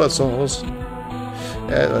 Yeah, the buzzsaws.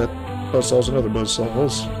 Yeah, buzzsaws and other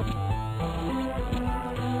buzzsaws.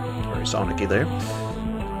 Very Sonic-y there.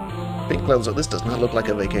 Pink clouds. This does not look like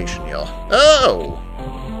a vacation, y'all. Oh!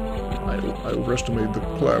 I overestimated the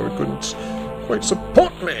cloud. It couldn't quite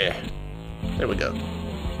support me. There we go.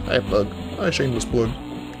 Hi, Plug. Hi, Shameless Plug.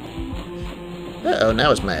 Uh-oh,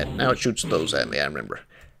 now it's mad. Now it shoots those at me, I remember.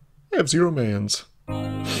 I have 0 mans.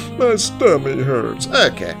 My stomach hurts.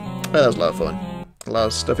 Okay. Well, that was a lot of fun. A lot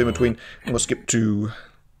of stuff in between. I'm going to skip to...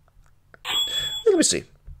 Let me see.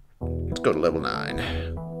 Let's go to level 9.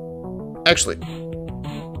 Actually.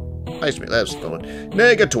 Nice to meet you. That was the one.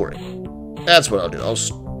 Negatory. That's what I'll do. I'll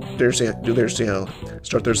start there, see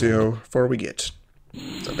how far we get.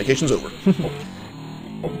 So vacation's over.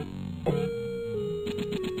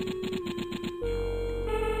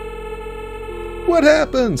 What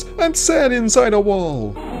happens? I'm sat inside a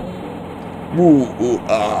wall.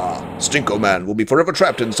 Stinkoman will be forever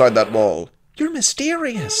trapped inside that wall. You're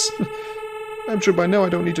mysterious. I'm sure by now I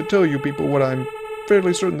don't need to tell you people what I'm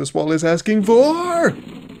fairly certain this wall is asking for.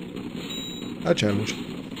 A challenge.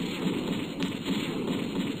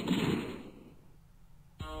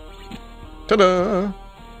 Ta-da!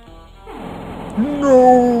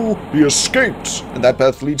 No! He escaped! And that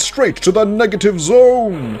path leads straight to the negative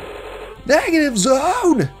zone! Negative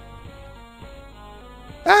zone!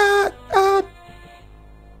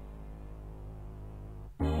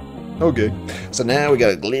 Okay, so now we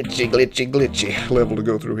got a glitchy level to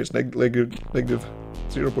go through. It's negative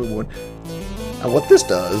 0.1. And what this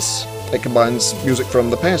does, it combines music from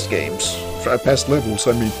the past games, past levels.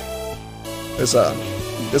 I mean, this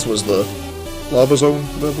was the Lava Zone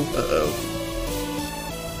level.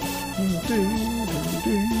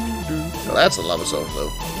 Well, that's the Lava Zone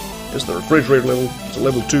though. It's the refrigerator level. It's a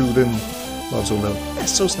level 2, then Lava Zone level.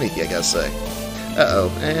 That's so sneaky, I gotta say.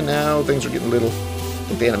 And now things are getting a little.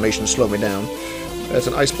 I think the animation slowed me down. That's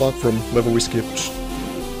an ice block from level we skipped.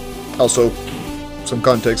 Also, some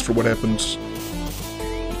context for what happened.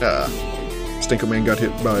 Stinkoman got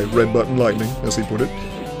hit by red button lightning, as he put it.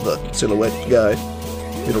 The silhouette guy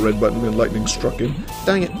hit a red button and lightning struck him.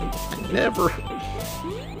 Dang it! Never.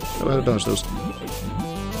 How do I dodge those?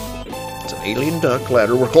 It's an alien duck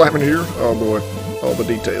ladder we're climbing here. Oh boy, all the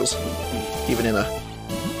details. Even in a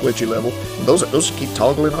glitchy level. Those keep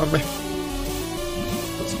toggling on me.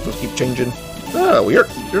 Those keep changing. Oh,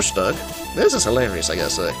 you're stuck. This is hilarious, I gotta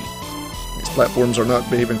say. These platforms are not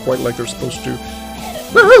behaving quite like they're supposed to.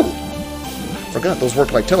 Woohoo! Forgot those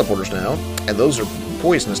work like teleporters now, and those are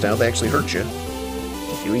poisonous now. They actually hurt you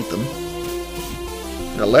if you eat them.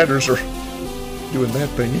 The ladders are doing that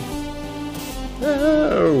thingy.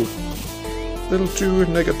 Oh, little too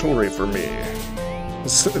negatory for me. I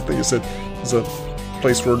think you said it's a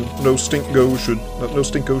place where no stinko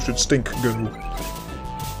should stink go.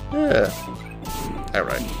 Yeah. All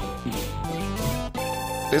right.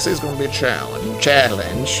 This is going to be a challenge.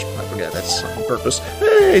 I forgot that's on purpose.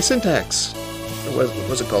 Hey, syntax.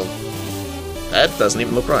 What's it called? That doesn't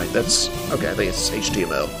even look right. That's okay. I think it's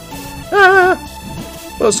HTML.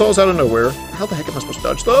 Buzzsaws out of nowhere. How the heck am I supposed to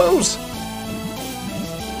dodge those?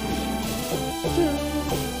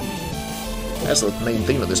 That's the main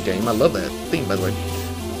theme of this game. I love that theme, by the way.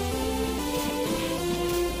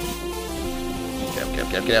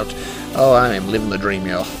 Get out. Oh, I am living the dream,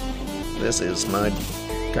 y'all. This is my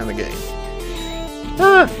kind of game.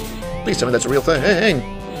 Ah! Please tell me that's a real thing.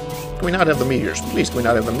 Can we not have the meteors? Please, can we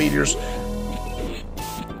not have the meteors?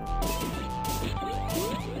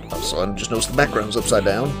 Oh, so I just noticed the background's upside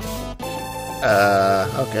down.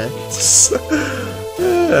 Okay.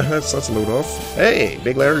 Yeah, that's a load off. Hey,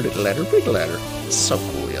 big ladder, little ladder, big ladder. It's so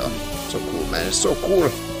cool, y'all. So cool, man. It's so cool.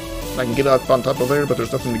 I can get up on top of there, but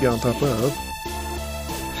there's nothing to get on top of.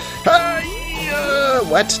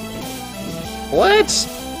 What? What?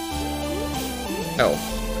 Oh,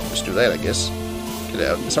 just do that, I guess. Get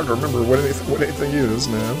out. It's hard to remember what anything is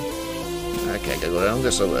now. Okay, gotta go down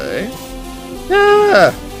this way.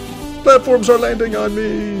 Ah! Platforms are landing on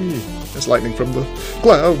me! It's lightning from the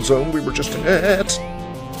cloud zone we were just at.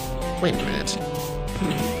 Wait a minute.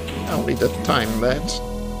 I'll need to time that.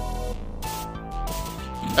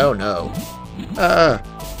 Oh no.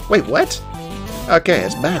 Wait, what? Okay,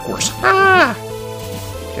 it's backwards. Ah!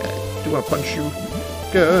 Okay, do you want to punch you?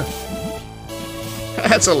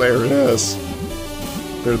 That's hilarious.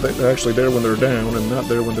 They're actually there when they're down and not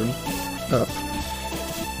there when they're up.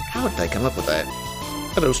 How did they come up with that?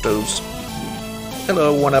 Hello, stoves.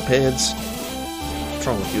 Hello, one-up heads. What's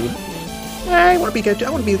wrong with you? I want to be a guy too. I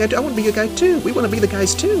want to be a guy too. I want to be a guy too. We want to be the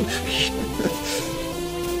guys too.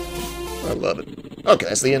 I love it. Okay,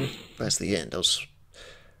 that's the end. That's the end. I was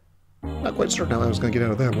not quite certain how I was going to get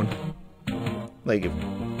out of that one. Like,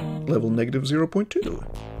 level negative 0.2.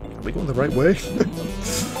 Are we going the right way?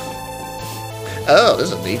 Oh,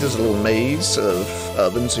 this is neat. There's a little maze of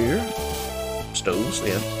ovens here. Stoves,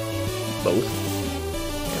 yeah. Both.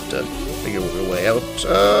 Have to figure our way out.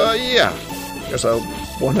 Yeah. Guess I'll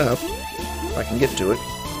one up. If I can get to it.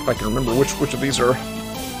 If I can remember which of these are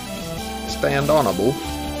stand-onable.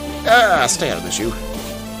 Ah, stay out of this, you.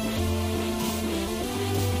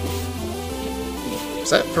 Is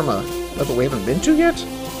that from a level we haven't been to yet?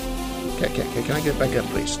 Okay, can I get back up,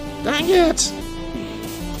 please? Dang it!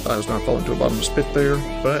 Thought I was gonna fall into a bottomless pit there,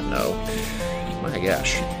 but no. My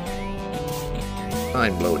gosh.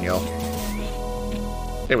 Mind blowing, y'all.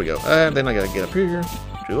 There we go. And then I gotta get up here.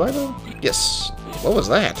 Do I, though? Yes. What was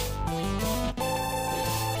that?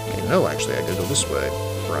 Okay, no, actually, I gotta go this way.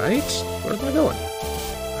 Right? Where am I going?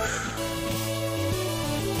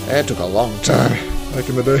 That took a long time back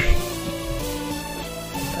in the day.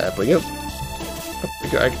 Up we go.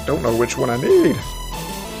 I don't know which one I need.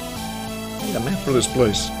 I need a map for this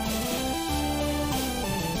place.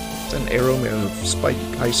 Is that an arrow made of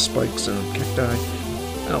ice spikes and cacti?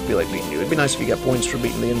 I don't feel like beating you. It'd be nice if you got points for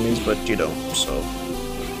beating the enemies, but you don't, so...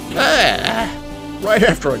 Ah! Right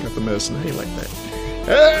after I got the medicine. How you like that?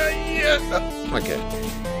 Yeah! Okay.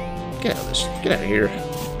 Get out of this. Get out of here.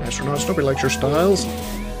 Astronauts, nobody likes your styles.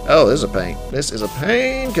 Oh, this is a pain. This is a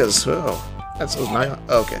pain, because... Oh, that's nigh...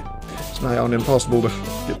 Okay. It's nigh on impossible to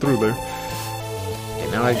get through there. Okay,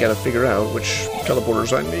 now I gotta figure out which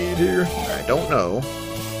teleporters I need here. I don't know.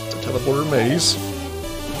 It's a teleporter maze.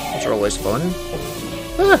 Which are always fun.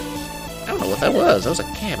 Ah! I don't know what that was. That was a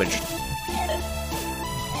cabbage.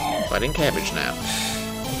 Fighting cabbage now.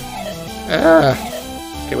 Ah!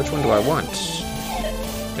 Okay, which one do I want?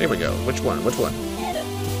 There we go. Which one? Which one?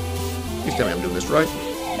 Please tell me I'm doing this right.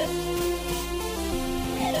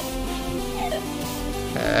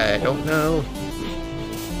 I don't know.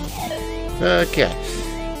 Okay.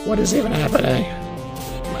 What is even happening?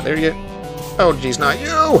 Am I there yet? Oh, geez, not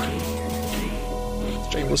you!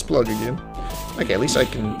 Shameless plug again. Okay, at least I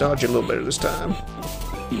can dodge it a little better this time.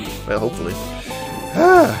 Well, hopefully.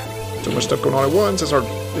 Ah! So much stuff going on at once, it's hard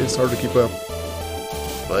to keep up.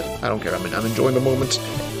 But I don't care, I'm enjoying the moment.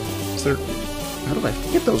 Is there... How do I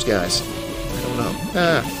get those guys? I don't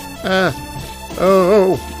know.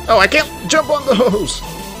 Oh, I can't jump on those!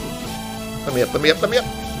 Let me up, let me up, let me up!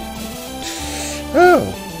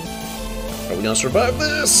 Oh! Are we gonna survive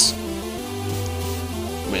this?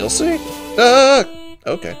 We'll see.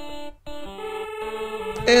 Okay.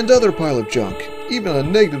 And other pile of junk. Even a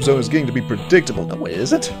negative zone is getting to be predictable. No, wait,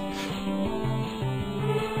 is it?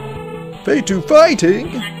 Fate to fighting!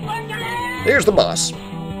 Here's the boss.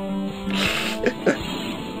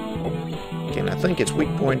 And I think its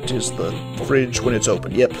weak point is the fridge when it's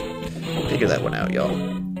open. Yep. Figure that one out, y'all.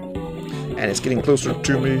 And it's getting closer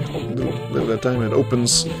to me. A little at a time. It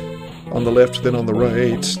opens on the left, then on the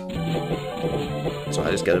right. So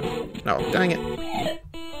I just gotta... Oh, dang it.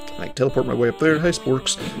 Can I teleport my way up there? Hey,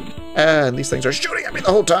 sporks. And these things are shooting at me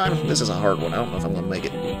the whole time. This is a hard one. I don't know if I'm gonna make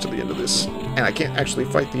it to the end of this. And I can't actually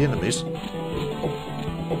fight the enemies.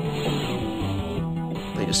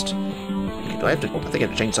 They just... Do I think I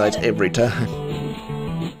have to change sides every time.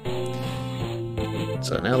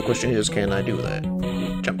 So now the question is, can I do that?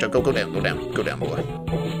 Jump, jump, go down, go down, boy.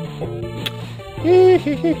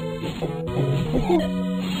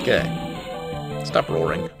 Okay. Stop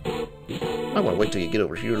roaring. I want to wait till you get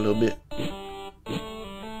over here a little bit.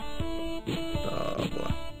 Oh,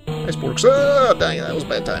 boy. Nice porks. Oh, dang it, that was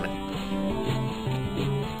bad timing.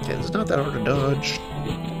 Okay, it's not that hard to dodge.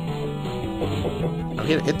 Oh,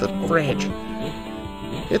 hit the fridge.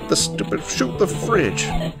 Hit the stupid... Shoot the fridge.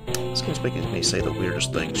 This game's making me say the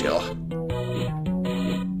weirdest things, y'all.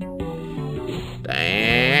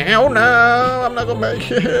 Dang. Oh, no. I'm not gonna make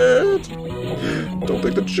it. Don't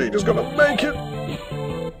think the cheat is gonna make it.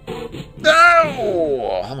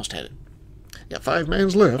 No! Almost had it. Got 5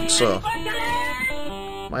 mans left, so...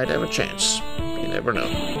 might have a chance. You never know.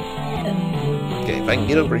 Okay, if I can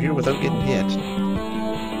get over here without getting hit.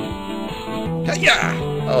 Hi-ya!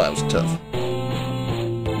 Oh, that was tough.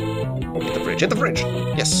 Hit the fridge, hit the fridge!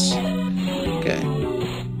 Yes! Okay.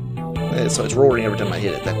 So it's roaring every time I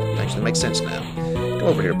hit it. That actually makes sense now. Come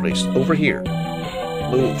over here, please. Over here.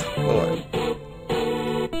 Move, boy.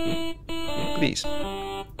 Please.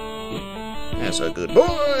 That's a good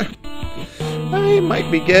boy! I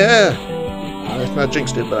might be I've not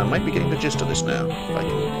jinxed it, but I might be getting the gist of this now. If I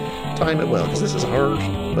can time it well, because this is hard.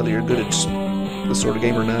 Whether you're good at this sort of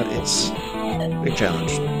game or not, it's a big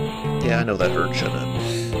challenge. Yeah, I know that hurt, shut up.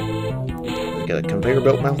 I got a conveyor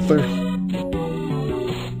belt mouth there.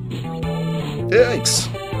 Yikes!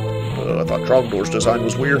 Oh, I thought Trogdor's design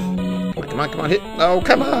was weird. Come on, come on, hit! Oh,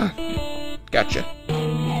 come on! Gotcha.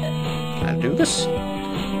 Can I do this?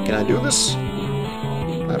 Can I do this?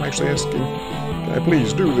 I'm actually asking, can I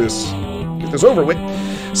please do this? Get this over with.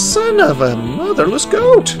 Son of a motherless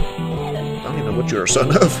goat! I don't even know what you're a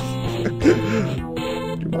son of.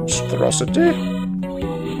 You monstrosity.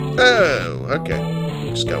 Oh, okay.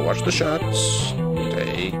 Just gotta watch the shots.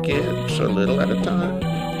 Take it a little at a time.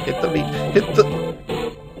 Hit the meat. Hit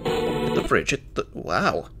the fridge. Hit the...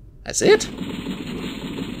 Wow. That's it?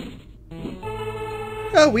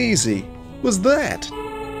 How easy was that?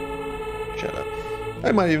 Shut up.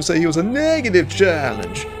 I might even say he was a negative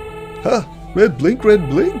challenge. Huh? Red blink, red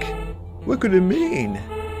blink? What could it mean?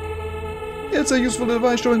 It's a useful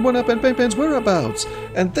device showing 1-Up and Pan Pan's whereabouts.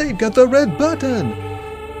 And they've got the red button.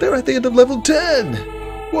 They're at the end of level 10.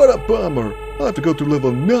 What a bummer. I'll have to go through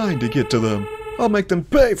level 9 to get to them. I'll make them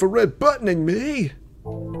pay for red buttoning me.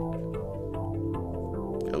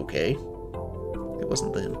 Okay. It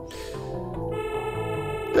wasn't them.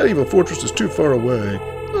 That evil fortress is too far away.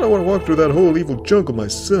 I don't want to walk through that whole evil jungle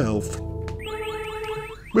myself.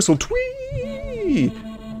 Whistle twee!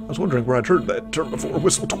 I was wondering where I'd heard that term before.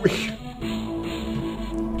 Whistle twee.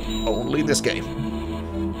 Only this game.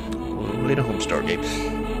 Only the Homestar game.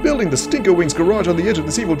 Building the Stinko-Wings garage on the edge of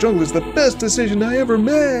this evil jungle is the best decision I ever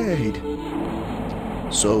made.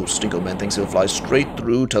 So, Stinkoman thinks he'll fly straight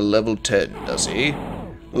through to level 10, does he?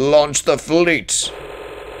 Launch the fleet!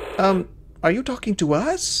 Are you talking to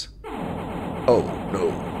us? Oh, no.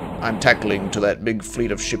 I'm tackling to that big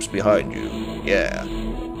fleet of ships behind you. Yeah.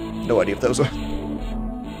 No idea if that was a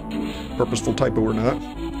purposeful typo or not.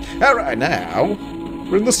 Alright, now,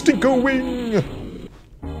 we're in the Stinko-Wing!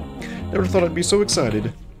 Never thought I'd be so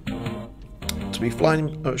excited to be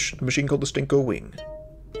flying a machine called the Stinko-Wing.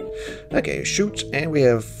 Okay, shoot, and we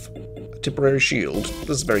have a temporary shield.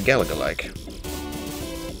 This is very Galaga-like.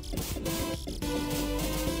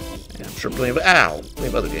 And I'm sure plenty of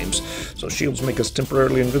other games. So shields make us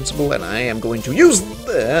temporarily invincible, and I am going to use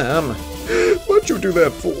them. What'd you do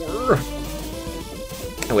that for?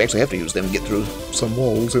 And we actually have to use them to get through some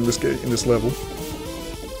walls in this game, in this level.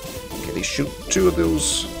 Okay, they shoot 2 of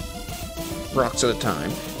those rocks at a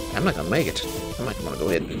time. I'm not gonna make it. I might want to go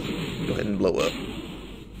ahead and blow up.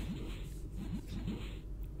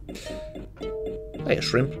 Hey, a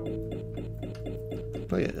shrimp.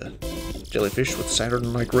 Oh yeah, jellyfish with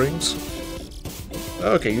Saturn-like rings.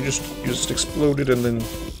 Okay, you just exploded and then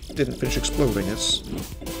didn't finish exploding. That's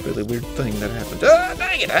a really weird thing that happened. Ah,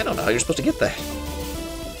 dang it! I don't know how you're supposed to get that.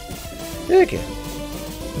 Okay.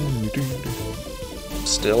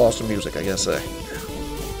 Still awesome music, I gotta say.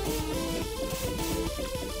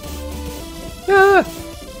 Ah!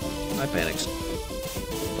 I panicked.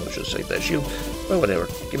 I should have saved that shield. But whatever.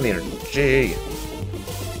 Give me energy.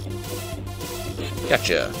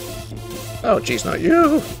 Gotcha. Oh, geez, not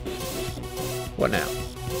you. What now?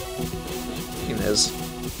 Even has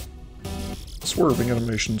swerving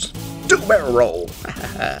animations. 2-barrel roll.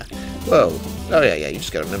 Whoa. Oh yeah, you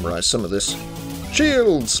just gotta memorize some of this.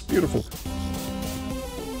 Shields! Beautiful.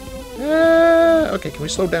 Okay, can we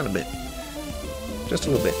slow down a bit? Just a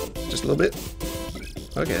little bit. Just a little bit.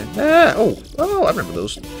 Okay. Oh, I remember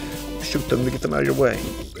those. Shoot them to get them out of your way.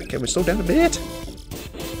 Can we slow down a bit?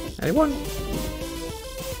 Anyone?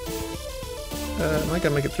 Am I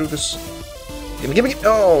gonna make it through this? Gimme, gimme, gimme!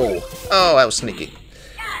 Oh! Oh, that was sneaky.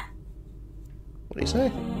 What do you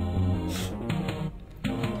say?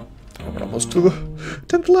 We're almost to the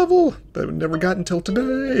 10th level that we never got until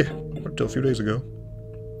today. Or until a few days ago.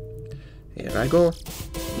 Here I go.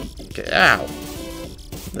 Okay, ow!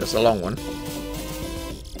 This is a long one.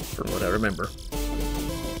 From what I remember.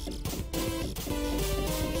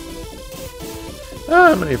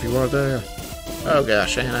 How many of you are there? Oh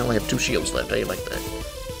gosh, and I only have 2 shields left. How you like that?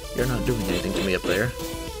 You're not doing anything to me up there.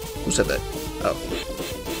 Who said that? Oh.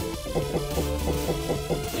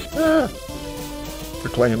 Ah! The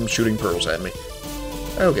clam shooting pearls at me.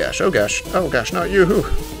 Oh gosh, oh gosh, oh gosh, not you!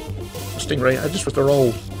 Stingray, they're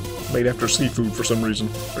all made after seafood for some reason.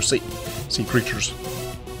 Or sea creatures.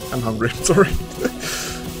 I'm hungry, sorry.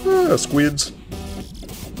 Squids.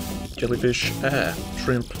 Jellyfish.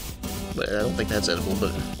 Shrimp. I don't think that's edible,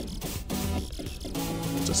 but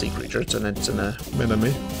it's a sea creature. It's an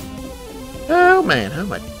enemy. Oh man, how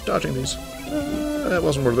am I dodging these? That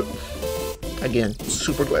wasn't worth it. Again,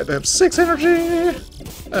 super glad to have 6 energy.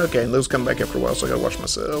 Okay, and those come back after a while, so I gotta watch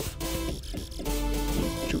myself.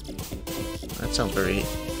 Shoot. That sounds very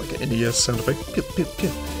like an NES sound effect. Pew, pew,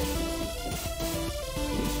 pew.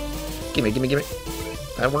 Gimme, gimme, gimme.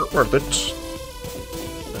 That weren't worth it.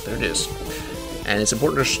 But there it is. And it's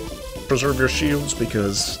important to preserve your shields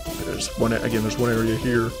because there's one area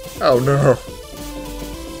here. Oh no!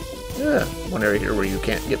 Yeah, one area here where you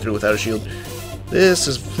can't get through without a shield. This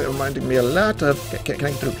is reminding me a lot of... Can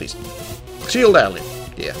I get through, please? Shield Island.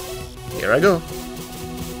 Yeah. Here I go.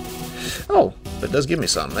 Oh, but it does give me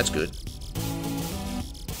some. That's good.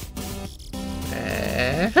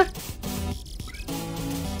 I'm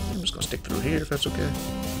just gonna stick through here if that's okay.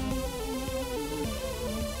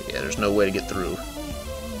 Yeah, there's no way to get through.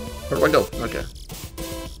 Where do I go? Okay.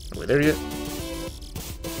 Are we there yet?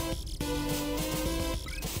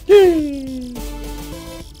 Yay!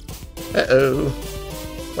 Uh-oh.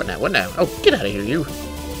 What now? What now? Oh, get out of here, you.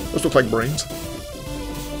 Those look like brains.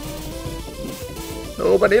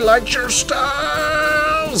 Nobody likes your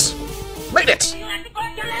styles! Made it!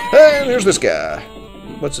 And there's this guy.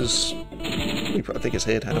 What's his... I think his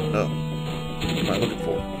head. I don't know. What am I looking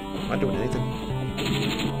for? Am I doing anything?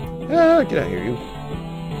 Ah, get out of here, you.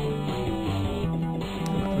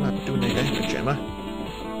 I'm not doing any damage, am I?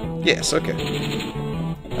 Yes, okay.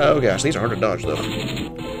 Oh gosh, these are hard to dodge, though.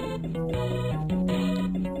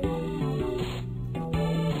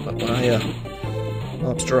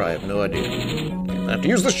 Lobster, I have no idea. I have to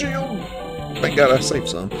use the shield! Thank God I saved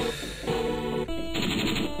some.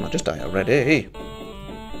 Come on, just die already.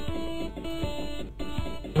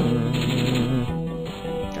 I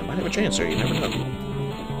might have a chance here, you never know.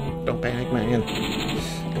 Don't panic, man.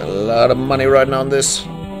 Got a lot of money riding on this.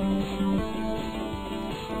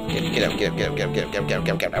 Get out, get out, get out, get out, get out, get out, get out,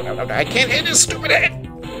 get out, get out. I can't hit his stupid head!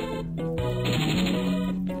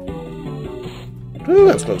 Ooh,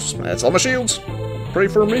 that was close. That's all my shields. Pray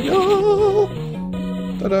for me, no,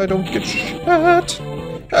 that I don't get shot.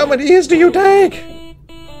 How many hits do you take?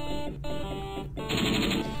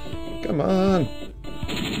 Come on.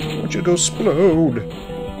 I want you to go explode. I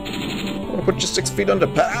want to put you 6 feet under,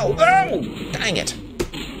 pal. Oh, dang it.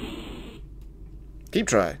 Keep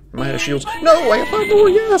trying. Am I out of shields? No, I have 5 more,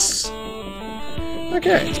 yes.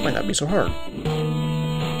 Okay, this might not be so hard.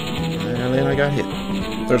 And then I got hit.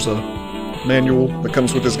 There's a manual that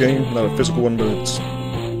comes with this game, not a physical one, but it's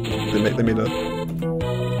they made a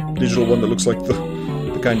digital one that looks like the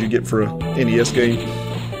kind you get for a NES game.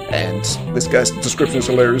 And this guy's description is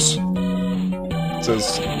hilarious. It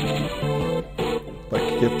says like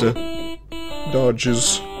you have to dodge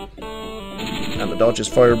his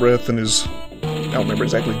fire breath and his I don't remember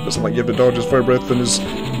exactly, but something like you have to dodge his fire breath and his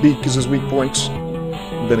beak is his weak point.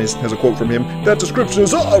 And then it has a quote from him. That description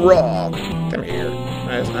is all wrong. Come here.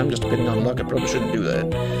 I'm just depending on luck. I probably shouldn't do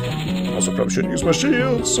that. Also, probably shouldn't use my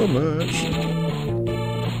shield so much.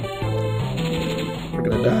 We're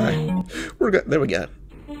gonna die. There we go.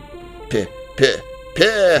 P.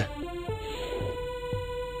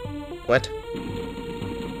 What?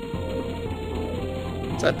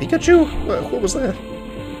 Is that Pikachu? What was that?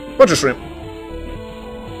 Bunch of shrimp.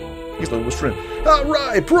 He's loaded with shrimp.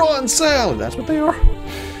 Alright, prawn salad. That's what they are.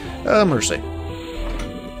 Mercy.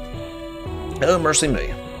 Oh, mercy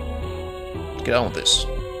me. Let's get on with this.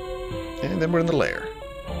 And then we're in the lair.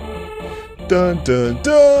 Dun dun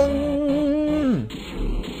dun!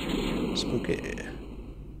 Spooky.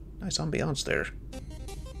 Nice ambiance there.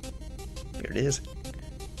 Here it is.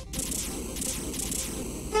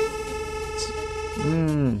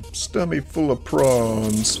 Stomach full of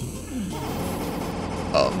prawns.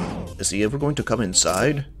 Is he ever going to come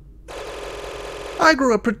inside? I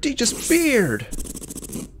grew a prodigious beard!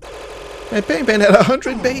 And Pan Pan had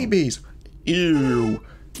 100 babies! Ew!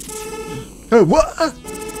 Oh, what?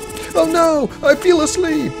 Oh no! I feel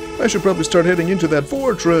asleep! I should probably start heading into that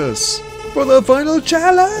fortress! For the final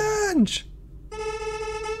challenge!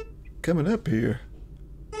 Coming up here.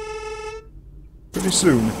 Pretty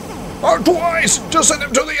soon. Or twice! Just send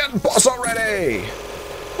him to the end boss already!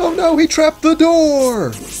 Oh no, he trapped the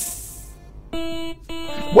door!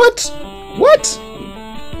 What? What?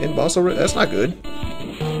 End boss already? That's not good.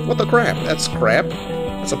 What the crap? That's crap.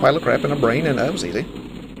 That's a pile of crap in a brain, and that was easy.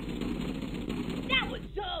 That was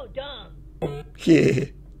so dumb. Yeah.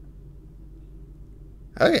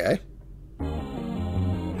 Okay.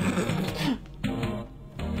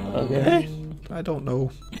 Okay. I don't know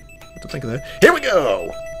what to think of that. Here we go!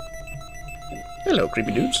 Hello,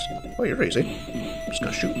 creepy dudes. Oh, you're easy. I'm just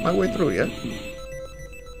gonna shoot my way through you.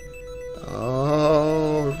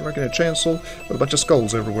 Oh, we're making a chancel with a bunch of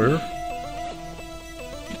skulls everywhere.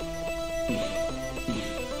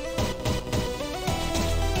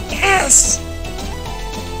 Yes!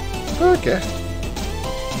 Okay.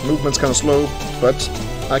 Movement's kind of slow, but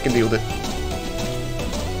I can deal with it.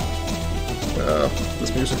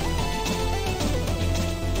 This music.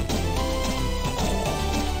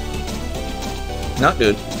 Not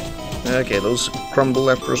good. Okay, those crumble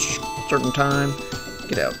after a certain time.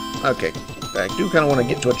 Get out. Okay. I do kind of want to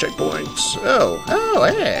get to a checkpoint. Oh,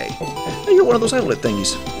 hey! Hey, you're one of those outlet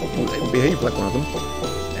thingies. They behave like one of them.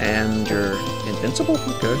 And you're invincible?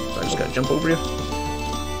 Okay, so I just gotta jump over you.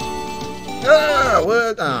 Ah,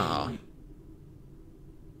 what? Ah.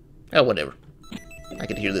 Oh, whatever. I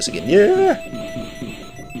can hear this again. Yeah!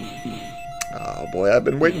 Oh boy, I've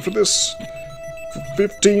been waiting for this for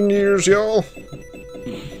 15 years, y'all.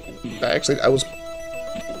 Actually, I was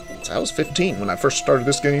 15 when I first started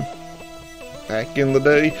this game. Back in the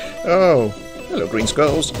day. Oh, hello, green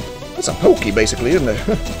skulls. That's a pokey, basically, isn't it?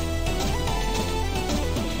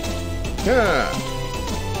 Yeah.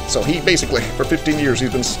 So he basically, for 15 years,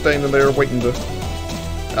 he's been standing there waiting to...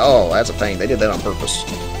 Oh, that's a pain. They did that on purpose.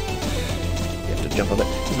 You have to jump on that.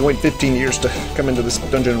 He's been waiting 15 years to come into this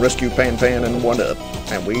dungeon and rescue Pan Pan and one up.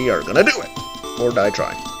 And we are gonna do it. Or die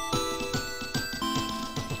trying.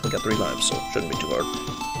 We got 3 lives, so it shouldn't be too hard.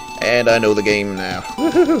 And I know the game now.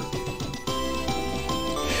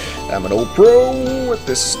 I'm an old pro at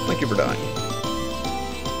this. Thank you for dying.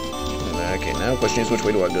 Okay, now the question is, which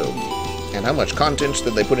way do I go? And how much content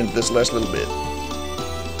did they put into this last little bit?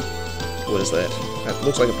 What is that? That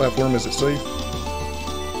looks like a platform. Is it safe?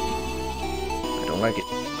 I don't like it.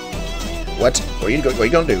 What? What are you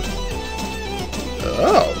gonna do?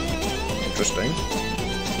 Oh, interesting.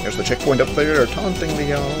 There's the checkpoint up there, taunting me,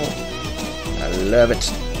 y'all. I love it.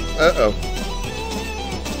 Uh-oh.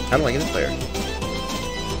 How do I get up there?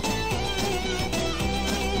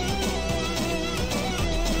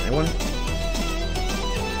 Anyone?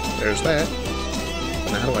 There's that.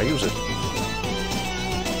 But now how do I use it?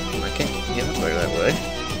 I can't get up there that way.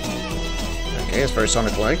 Okay, it's very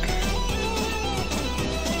Sonic-like.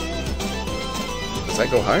 Does that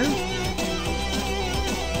go higher? Do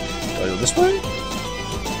I go this way?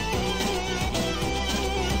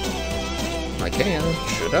 I can.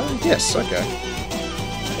 Should I? Yes, okay.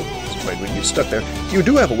 Just afraid we'd get stuck there. You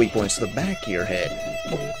do have a weak point to the back of your head.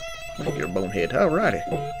 Your bonehead. Alrighty.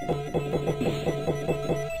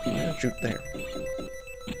 Yeah, shoot there.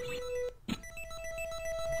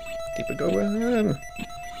 Keep it going.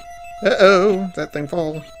 Uh-oh. That thing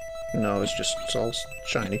fall? No, it's all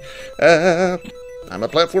shiny. I'm a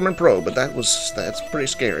platforming pro, but that's pretty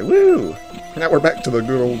scary. Woo! Now we're back to the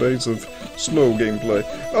good old days of slow gameplay.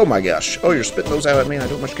 Oh my gosh. Oh, you're spitting those out at me, and I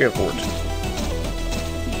don't much care for it.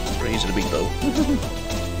 Pretty easy to beat, though.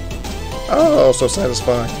 Oh, so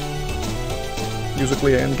satisfying.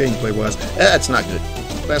 Musically and gameplay-wise. That's not good.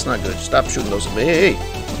 That's not good. Stop shooting those at me. Hey!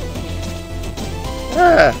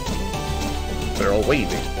 Ah! They're all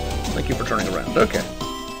wavy. Thank you for turning around. Okay.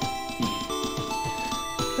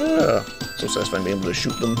 Ah, so satisfying being able to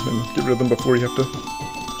shoot them and get rid of them before you have to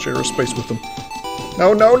share a space with them.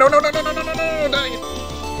 No, no, no, no, no, no, no, no, no, no, dang it.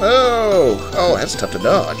 Oh, oh, that's tough to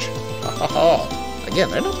dodge. Ha ha ha. Again,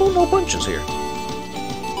 they're not pulling no punches here.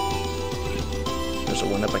 There's a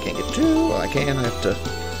one up I can't get to. Well, I can. I have to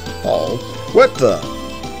fall. What the?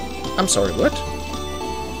 I'm sorry, what?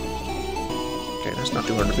 Okay, that's not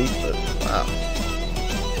too hard to beat, but wow.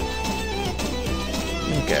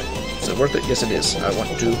 Okay. Is it worth it? Yes, it is. I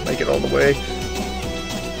want to make it all the way.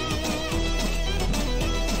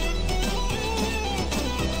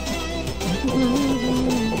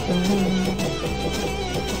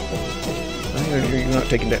 you're not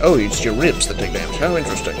taking damage. Oh, it's your ribs that take damage. How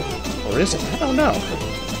interesting. Or is it? I don't know.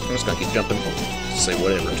 I'm just gonna keep jumping. Say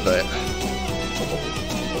whatever to that.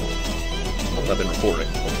 I've been recording.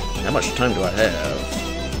 How much time do I have?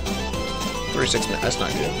 36 minutes. That's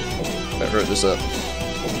not good. Better hurry this up.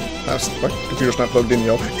 My computer's not plugged in,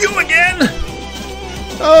 y'all. You again!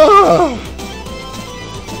 Oh!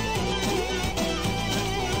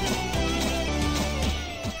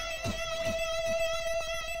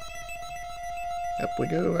 Up we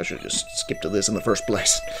go. I should have just skipped to this in the first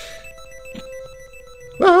place.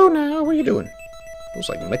 Oh, now, what are you doing? Looks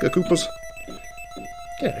like Mecha Koopas.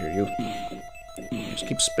 Get out of here, you. Just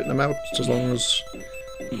keep spitting them out as long as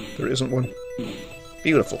there isn't one.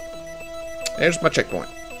 Beautiful. There's my checkpoint.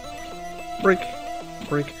 Break,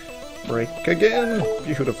 break, break again.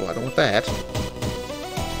 Beautiful. I don't want that.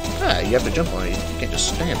 Ah, you have to jump on it. You can't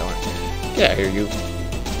just stand on it. Get out of here, you.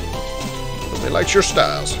 Nobody likes your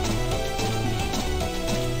styles.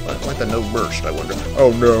 I don't like the no burst, I wonder.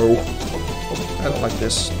 Oh, no. I don't like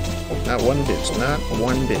this. Not one bit. Not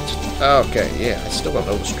one bit. Okay, yeah. I still don't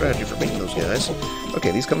know the strategy for beating those guys.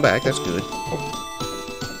 Okay, these come back. That's good.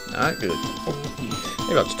 Not good.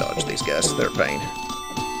 Maybe I'll just dodge these guys. They're a pain.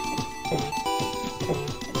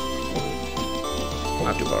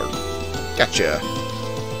 Not too hard. Gotcha.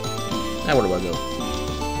 Now where do I go?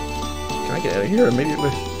 Can I get out of here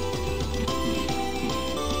immediately?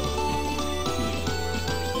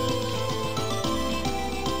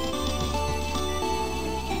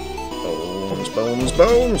 Bones, bones,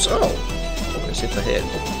 bones! Oh! Let's hit the head.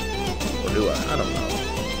 Or do I? I don't know.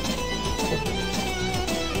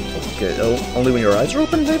 Okay, oh, only when your eyes are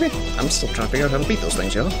open, baby? I'm still trying to figure out how to beat those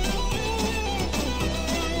things, y'all.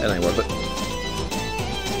 That ain't worth it.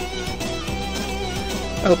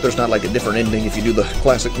 I hope there's not like a different ending if you do the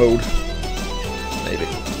classic mode. Maybe.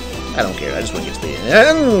 I don't care. I just want to get to the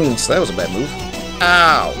end. So that was a bad move.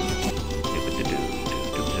 Ow!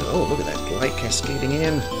 Oh, look at that light cascading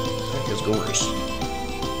in. That is gorgeous.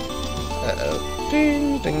 Uh-oh.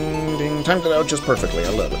 Ding, ding, ding. Timed it out just perfectly. I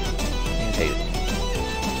love it. Can't hate it.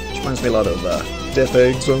 Which reminds me a lot of Death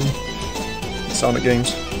Eggs on Sonic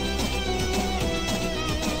games.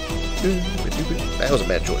 That was a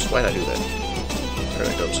bad choice. Why did I do that? There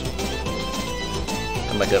it goes.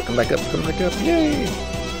 Come back up, come back up, come back up. Yay!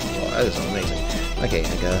 Oh, that is amazing. Okay,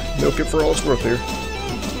 I gotta milk it for all it's worth here.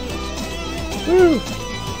 Woo!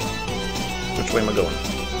 Which way am I going? I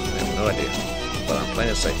have no idea. But I'm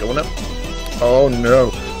playing it safe. Going up? Oh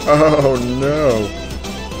no! Oh no!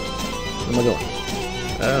 Where am I going?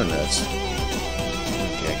 Oh, nuts.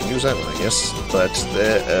 Okay, I can use that one, I guess. But,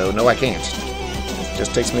 oh, no, I can't. It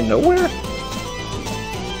just takes me nowhere?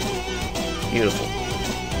 Beautiful.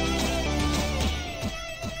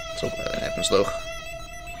 So glad that happens, though.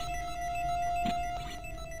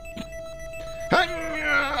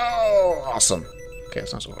 Awesome. Okay,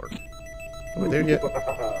 that's not so hard. Are we there yet?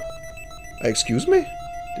 Excuse me?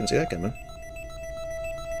 Didn't see that coming.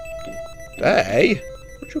 Hey!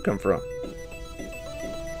 Where'd you come from?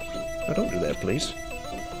 Now, don't do that, please.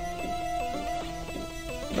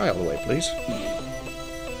 Die all the way, please.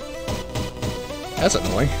 That's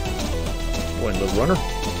annoying. Boy, little runner.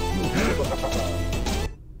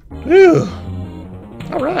 Whew.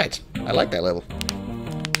 Alright. I like that level.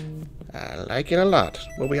 I like it a lot.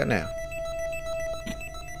 What we got now?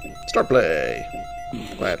 Start play.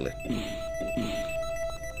 Gladly.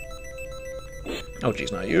 Oh,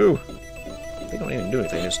 geez, not you. They don't even do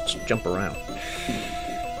anything. Just jump around.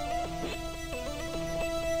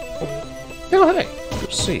 Oh, hey. Good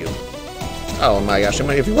to see you. Oh, my gosh. How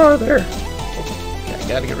many of you are there? Okay, I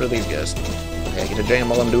gotta get rid of these guys. Okay, get a jam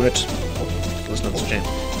while I'm doing it. Listen to this jam.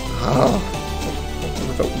 Ah.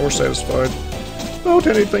 Never felt more satisfied about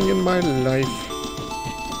anything in my life.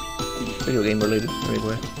 Video game related,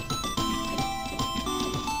 anyway.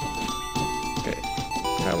 Okay.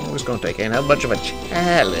 How long is this gonna take? And how much of a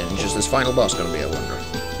challenge is this final boss gonna be, I wonder?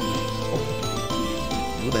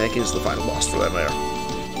 Who the heck is the final boss for that matter?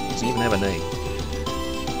 Does he even have a name?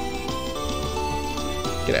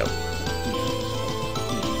 Get out.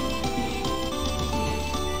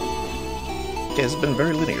 Okay, it's been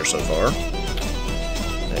very linear so far.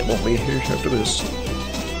 It won't be here after this.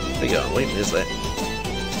 Hang on, wait, is that?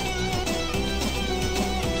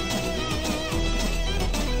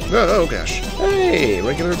 Oh gosh. Hey,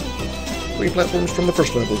 regular re-platforms from the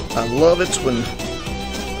first level. I love it when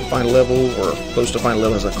the final level, or close to final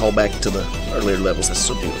level, has a callback to the earlier levels. That's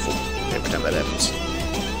so beautiful. Every time that happens.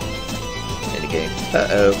 In a game.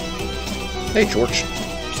 Uh-oh. Hey, George.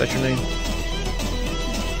 Is that your name?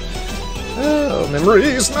 Oh,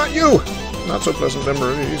 memories, not you! Not so pleasant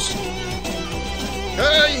memories.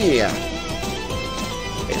 Yeah.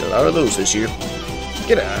 There's a lot of those this year.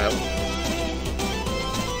 Get out.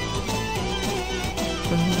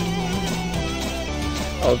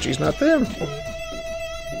 Oh, geez, not them.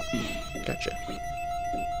 Gotcha.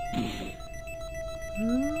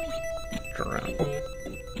 Turn around.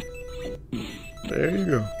 There you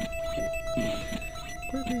go.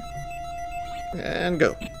 And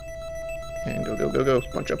go. And go, go, go, go.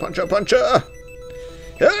 Puncha, puncha, puncha!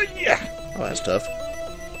 Oh, yeah! Oh, that's tough.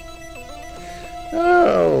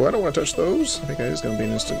 Oh, I don't want to touch those. I think it is going to be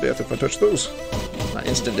an instant death if I touch those. Not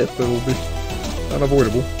instant death, but it will be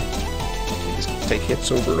unavoidable. You just take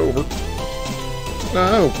hits over and over.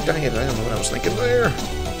 No, dang it, I don't know what I was thinking there.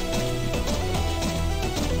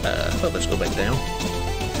 Well, let's go back down.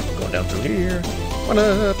 Going down through here. One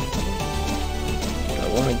up! I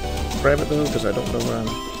want to grab it though, because I don't know where I'm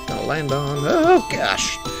going to land on. Oh,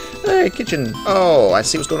 gosh! Hey, kitchen! Oh, I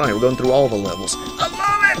see what's going on here. We're going through all the levels. I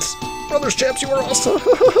love it! Brothers, chaps, you are awesome!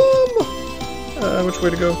 Which way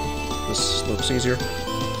to go? This looks easier.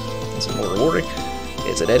 Is it more rewarding?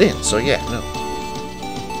 It's a dead end, so yeah, no.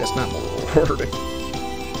 That's not more rewarding.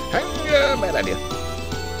 Bad idea.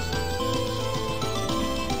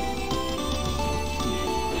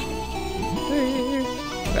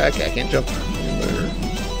 Okay, I can't jump in there.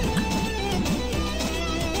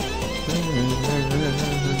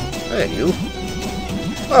 Hey, you.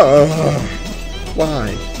 Why?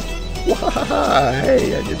 Why?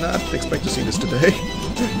 Hey, I did not expect to see this today.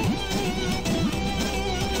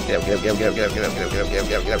 Get out, get out, get out, get out, get out, get out, get out, get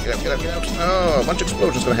out, get out, get out, get out, get out. Oh, a bunch of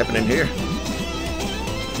explosions gonna happen in here.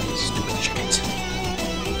 Stupid chickens.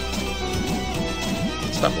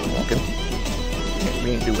 Stop walking. We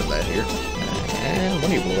ain't doing that here. And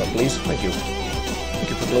when you blow up, please. Thank you. Thank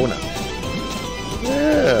you for blowing up.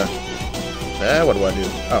 Yeah. What do I do?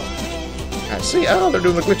 Oh. I see. Oh, they're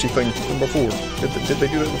doing the glitchy thing from before. Did they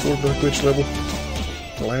do that before the glitch level?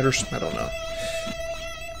 The ladders? I don't know.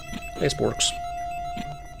 Hey, sporks.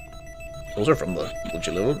 Those are from the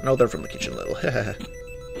glitchy level. No, they're from the kitchen level.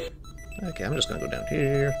 Okay, I'm just going to go down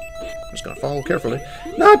here. I'm just going to follow carefully.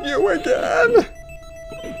 Not you again!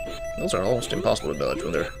 Those are almost impossible to dodge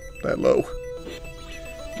when they're that low.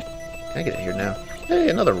 Can I get in here now? Hey,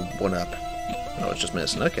 another one up. Oh, it's just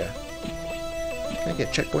missing. Okay. Can I get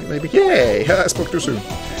a checkpoint maybe? Yay! I spoke too soon.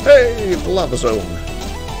 Hey, the lava zone.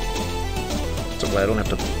 So glad I don't have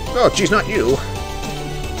to... Oh, geez, not you!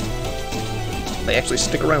 They actually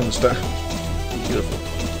stick around this time. Beautiful.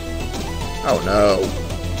 Oh, no.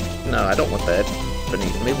 No, I don't want that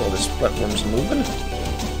beneath me while this platform's moving.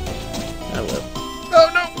 Oh, well. Oh,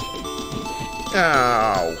 no!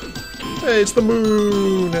 Ow! Hey, it's the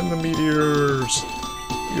moon and the meteors.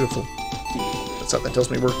 Beautiful. That tells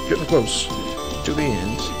me we're getting close to the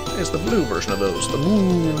end. It's the blue version of those. The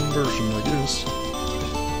moon version, I guess.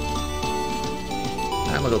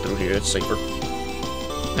 I'm gonna go through here. It's safer.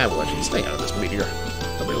 Now we'll actually stay out of this meteor.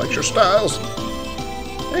 Nobody likes your styles.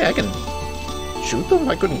 Hey, I can shoot them?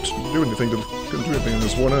 I couldn't do anything in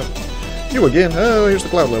this one up. You again. Oh, here's the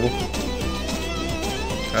cloud level.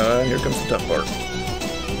 And here comes the tough part. I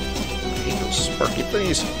hate those sparky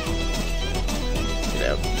things. Get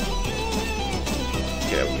out.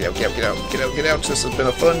 Get out, get out, get out, get out, get out, get out. This has been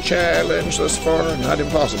a fun challenge thus far. Not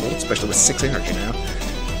impossible, especially with 6 energy now.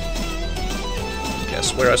 Okay, I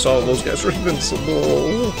swear I saw those guys were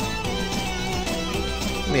invincible.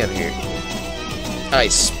 Get me out of here.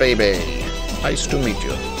 Ice, baby. Ice to meet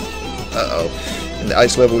you. Uh-oh. In the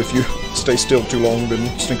ice level, if you stay still too long, then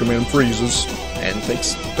Stinkoman freezes and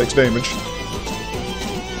takes damage.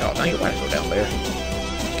 Oh, now you want to go down there.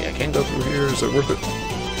 Okay, I can't go through here. Is it worth it?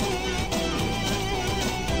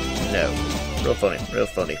 No. Real funny. Real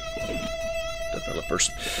funny. Developers.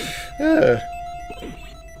 We're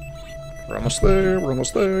almost there. We're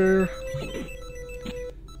almost there.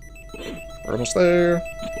 We're almost there.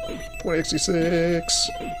 2066.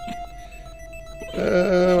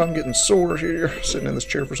 I'm getting sore here, sitting in this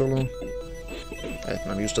chair for so long.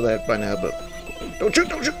 I'm used to that by now, but... Don't shoot!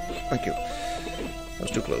 Don't shoot! Thank you. That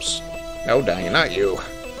was too close. Oh, dang it, not you.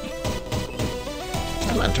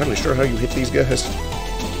 I'm not entirely sure how you hit these guys.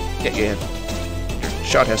 Yeah. Your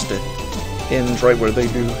shot has to hinge right where they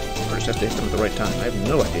do, or just has to hit them at the right time. I have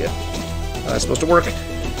no idea how that's supposed to work.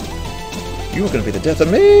 You were going to be the death of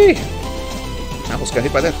me! I almost got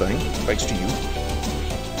hit by that thing, thanks to you.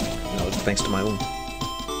 No, thanks to my own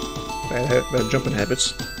bad jumping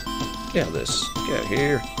habits. Yeah, this. Get out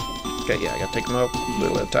here. Okay, yeah, I gotta take them out a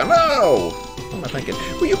little at a time. Oh! What am I thinking?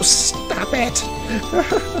 Will you stop it?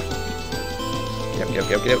 Get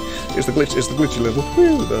out. Here's the glitchy level.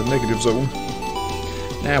 Whew, the negative zone.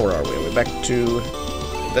 Now where are we? We're back to...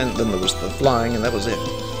 Then there was the flying, and that was it.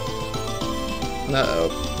 No.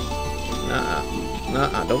 Nuh-uh.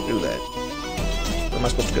 Nuh-uh. Don't do that. Where am I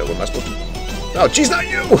supposed to go? Where am I supposed to... Oh, jeez, not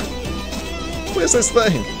you! What is this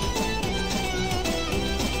thing?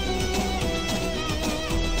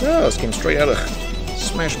 Oh, this came straight out of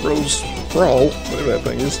Smash Bros. Brawl. Whatever that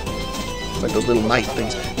thing is. It's like those little knife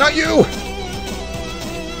things. Not you!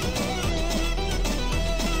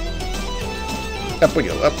 Up we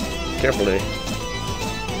go. Up. Carefully.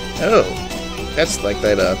 Oh. That's like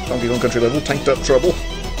that Donkey Kong Country level. Tanked up trouble.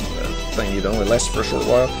 Thing, you know, it lasts for a short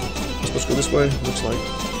while. I'm supposed to go this way, looks like.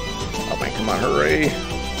 Oh man, come on, hurry.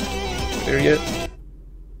 There yet?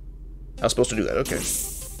 I was supposed to do that, okay.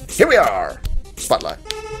 Here we are! Spotlight.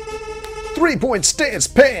 3-point stance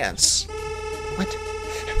pants! What?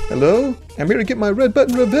 Hello? I'm here to get my red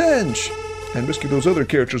button revenge! And rescue those other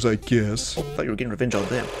characters, I guess. I thought you were getting revenge on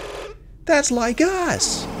them. That's like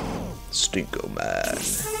us!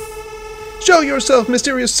 Stinkoman. Show yourself,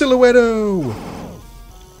 mysterious silhouetto!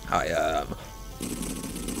 I am...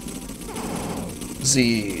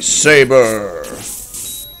 the Saber!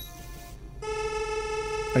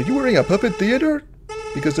 Are you wearing a puppet theater?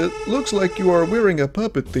 Because it looks like you are wearing a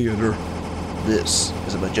puppet theater. This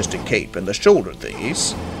is a majestic cape, and the shoulder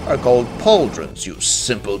thingies are called pauldrons, you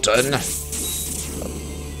simpleton.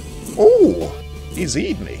 Oh, he's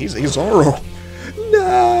eating me. He's Zorro.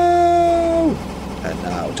 No! And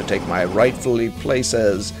now to take my rightfully place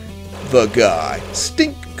as the guy.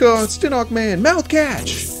 Stinkoman, mouth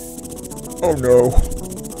catch! Oh no.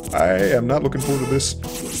 I am not looking forward to this.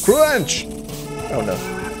 Crunch! Oh no.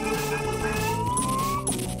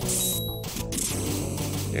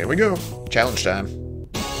 Here we go. Challenge time.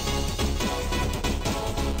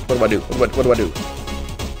 What do I do? What do I do?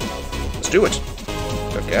 Let's do it.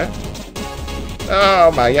 Okay.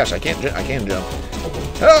 Oh my gosh, I can jump.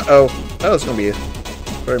 Uh-oh. Oh, it's gonna be a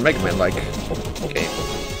very Mega Man-like game.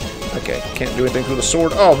 Okay, can't do anything through the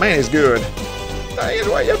sword. Oh man, he's good. Dang it,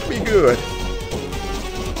 why you have to be good?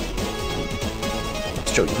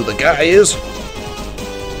 Let's show you who the guy is.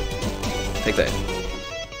 Take that.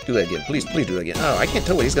 Do that again. Please do that again. Oh, I can't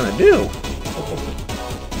tell what he's gonna do.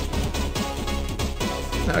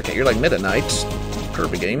 Okay, you're like Meta Knights.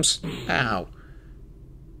 Kirby games. Ow.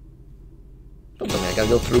 Don't tell me I gotta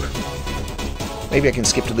go through. Maybe I can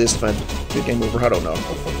skip to this if I do game over. I don't know.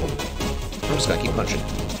 I'm just gonna keep punching.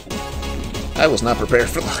 I was not prepared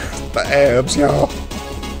for the abs, y'all.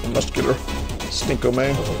 Muscular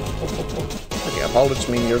Stinkoman. Okay, pauldrons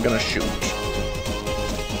mean you're gonna shoot.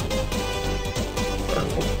 Or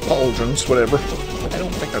pauldrons, whatever. I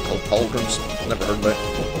don't think they're called pauldrons. Never heard of that.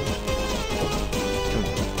 Come on,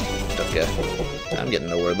 tough guy. I'm getting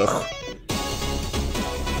nowhere though.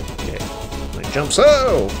 Okay, when he jumps,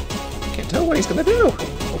 oh! Can't tell what he's gonna do.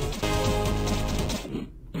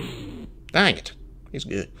 Dang it, he's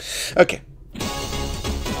good. Okay.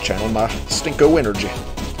 Channel my Stinko energy.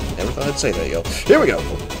 Never thought I'd say that, yo. Here we go.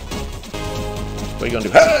 What are you gonna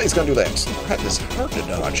do? Ah, he's gonna do that. This is hard to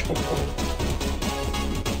dodge.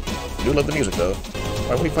 I do love the music, though.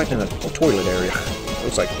 Why are we fighting in a toilet area?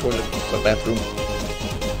 Looks like a toilet, a bathroom.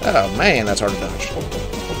 Oh, man, that's hard to dodge.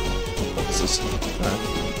 This is...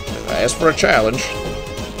 I asked for a challenge. I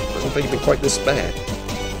don't think it'd be quite this bad.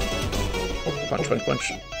 Punch, punch,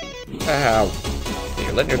 punch. Ow.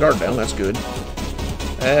 You're letting your guard down, that's good.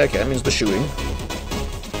 Okay, that means the shooting.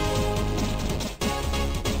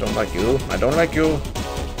 Don't like you. I don't like you.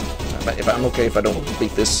 If I'm okay if I don't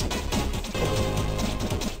beat this.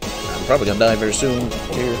 I'm probably gonna die very soon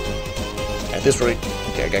here. At this rate.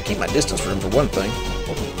 Okay, I gotta keep my distance from him for one thing.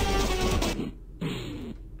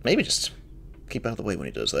 Maybe just keep out of the way when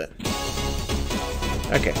he does that.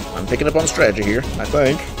 Okay, I'm picking up on strategy here, I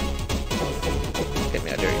think. Hit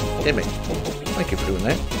me, I dare you. Hit me. Thank you for doing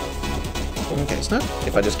that. Okay, it's not.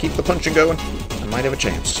 If I just keep the punching going, I might have a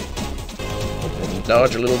chance. And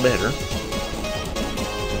dodge a little better.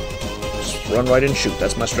 Just run right and shoot.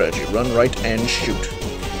 That's my strategy. Run right and shoot.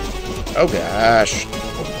 Oh gosh.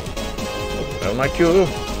 I don't like you.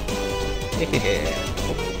 Yeah.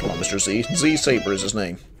 Come on, Mr. Z. Z Saber is his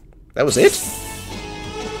name. That was it?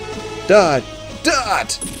 Dot!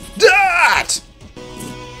 Dot! Dot!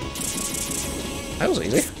 That was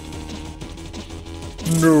easy.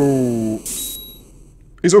 No.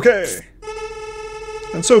 He's okay.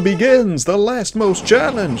 And so begins the last most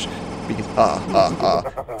challenge. Because,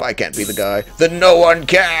 if I can't be the guy, then no one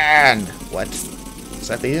can! What? Is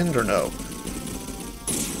that the end or no?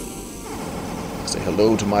 Say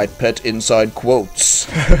hello to my pet inside quotes.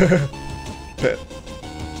 Pet.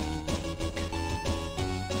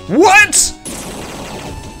 What?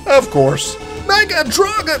 Of course.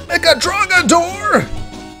 Megatrongador!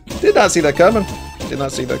 Did not see that coming. did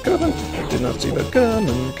not see that coming. Did not see that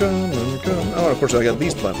coming. Oh, of course I got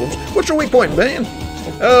these platforms. What's your weak point, man?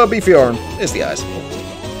 Oh, beefy arm. It's the eyes.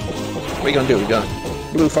 What are you gonna do? You gonna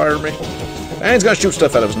blue fire me? And he's gonna shoot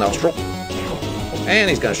stuff out of his nostril. And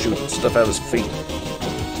he's gonna shoot stuff out of his feet.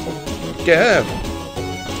 Yeah.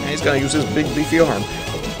 And he's gonna use his big beefy arm.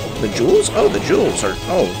 The jewels? Oh, the jewels are...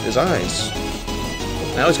 Oh, his eyes.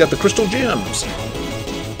 Now he's got the crystal gems.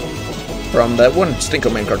 From that one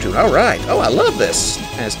Stinkoman cartoon. Alright. Oh, I love this.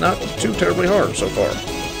 And it's not too terribly hard so far.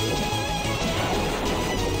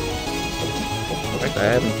 In fact, I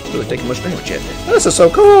haven't really taken much damage yet. This is so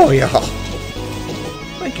cool, y'all.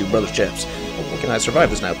 Thank you, brothers chaps. Can I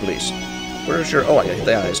survive this now, please? Where's your... Oh, I gotta hit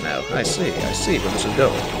the eyes now. I see where this is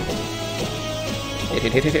going.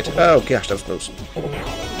 Hit. Oh, gosh, that was close.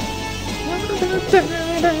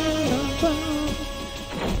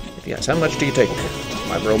 Yes, how much do you take,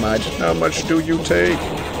 my bromide? How much do you take?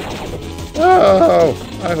 Oh,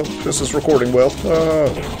 I hope this is recording well. Oh,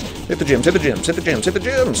 hit the gems, hit the gems, hit the gems, hit the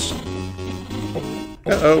gems!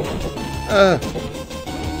 Uh-oh.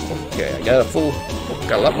 Okay, I got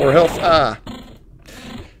a lot more health. Ah.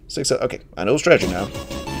 6, okay, I know strategy now.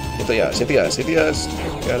 Hit the eyes, hit the eyes, hit the eyes.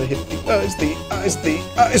 Gotta hit the eyes,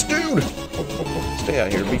 dude! Stay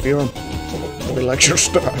out here, beefy arm. Nobody likes your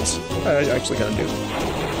styles. I actually kinda do.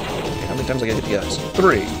 Okay, how many times I gotta hit the eyes?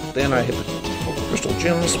 3. Then I hit the crystal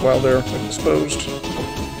gems while they're exposed.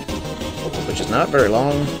 Which is not very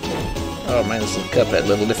long. Oh man, this is Cuphead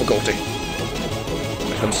level difficulty.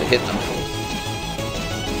 When it comes to hitting them.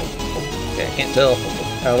 Okay, I can't tell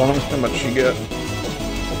how long, how much you got.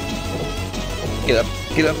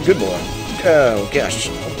 Get up, good boy. Oh, gosh.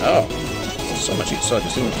 Oh, so much heat. So I can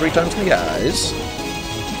see him 3 times in the eyes.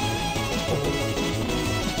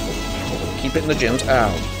 Keep hitting the gems.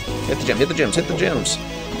 Ow. Hit the gem, hit the gems, hit the gems.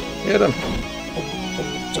 Hit them.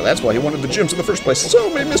 So that's why he wanted the gems in the first place. So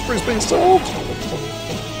many mysteries being solved.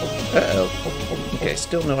 Uh-oh. Okay,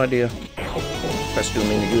 still no idea if that's doing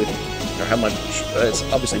me any good. Or how much. It's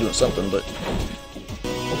obviously doing something, but...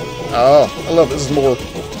 Oh, I love this. This is more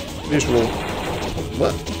visual.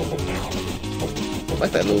 What? I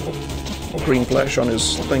like that little green flash on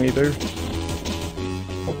his thingy there.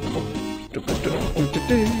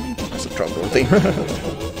 That's a trapdoor thing.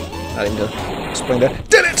 I didn't explain that.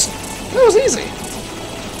 Did it! That was easy!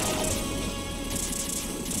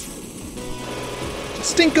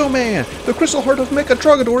 Stinkoman! The crystal heart of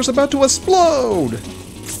Mechatrogador is about to explode!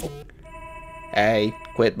 Hey,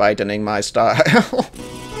 quit bitening my style.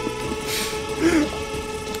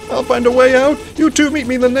 I'll find a way out. You two meet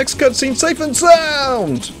me in the next cutscene safe and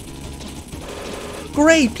sound!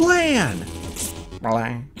 Great plan!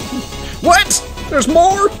 What? There's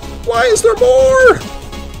more? Why is there more?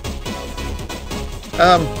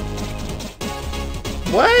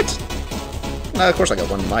 What? Of course I got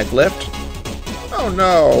one life left. Oh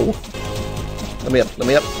no! Let me up, let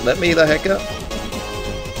me up, let me the heck up.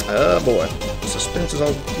 Oh boy. Suspense is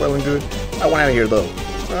all well and good. I want out of here though.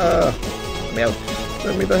 Let me out.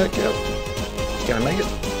 Let me the heck out. Can I make it?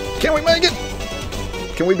 Can we make it?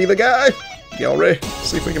 Can we be the guy? Y'all ready?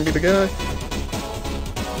 See if we can be the guy.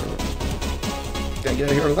 Can I get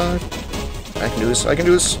out of here alive? I can do this. I can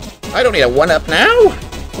do this. I don't need a 1-up now.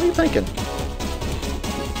 What are you thinking?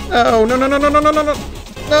 No, no, no, no, no, no, no, no, no.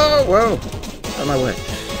 No, whoa. Out of my way.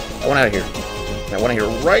 I want out of here. I want to hear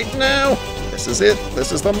right now. This is it.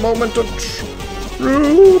 This is the moment of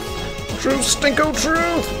truth. True stinko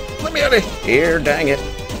truth. Let me out of here, dang it.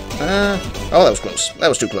 Oh, that was close. That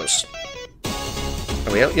was too close.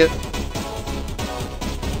 Are we out yet?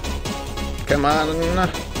 Come on.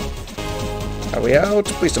 Are we out?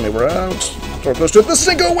 Please tell me we're out. So close to the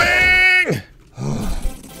Stinko Wing!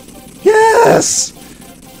 Yes!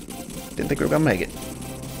 Didn't think we were gonna make it.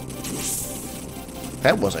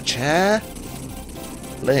 That was a challenge.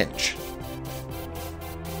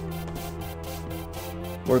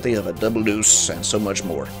 Worthy of a double deuce and so much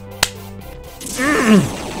more.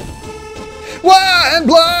 Wah and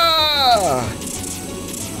blah!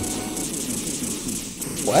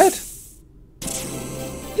 What?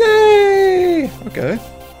 Yay! Okay.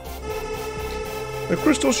 The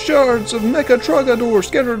crystal shards of Mechatrogador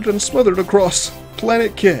scattered and smothered across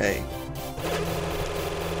Planet K.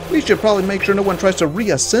 We should probably make sure no one tries to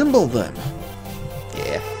reassemble them.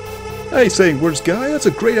 Yeah. Hey, saying words, guy, that's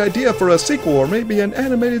a great idea for a sequel or maybe an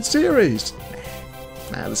animated series.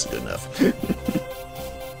 Nah, this is good enough.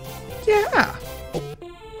 Yeah.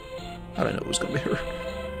 I don't know it was gonna be her.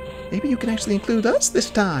 Maybe you can actually include us this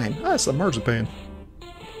time. Ah, it's the marzipan.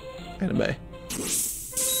 Anime.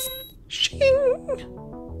 Shing!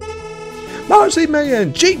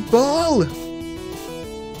 Marzipan, cheat ball!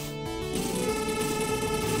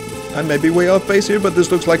 I may be way off base here, but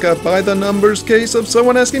this looks like a by-the-numbers case of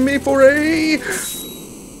someone asking me for a...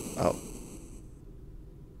 Oh.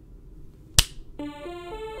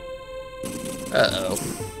 Uh-oh.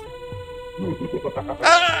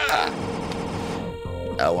 Ah!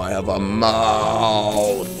 Now I have a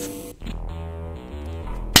mouth.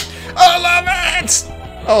 I love it!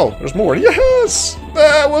 Oh, there's more. Yes!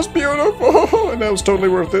 That was beautiful! And that was totally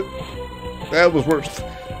worth it. That was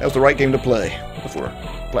the right game to play before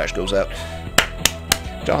Flash goes out.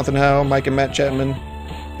 Jonathan Howe, Mike and Matt Chapman,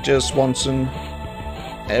 Jez Swanson,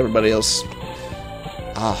 everybody else.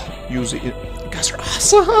 You guys are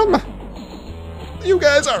awesome! You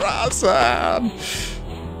guys are awesome!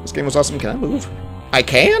 This game was awesome. Can I move? I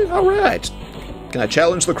can? Alright. Can I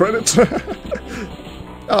challenge the credits?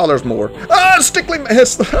 Oh, there's more. Ah, stickly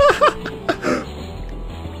mess!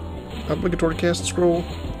 Obligatory cast scroll.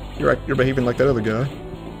 You're behaving like that other guy.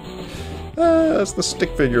 That's the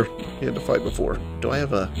stick figure he had to fight before. Do I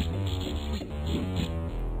have a...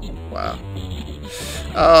 Wow.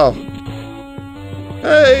 Oh.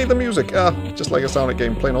 Hey, the music. Just like a Sonic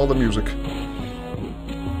game, playing all the music.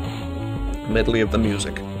 Medley of the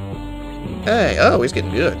music. Hey, oh, he's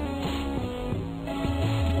getting good.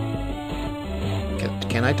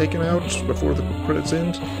 Can I take him out before the credits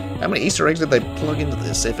end? How many Easter eggs did they plug into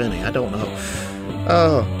this, if any? I don't know.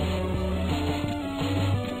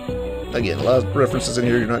 Again, a lot of references in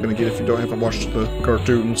here you're not going to get if you haven't watched the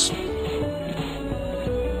cartoons.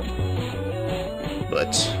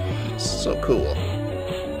 But, so cool.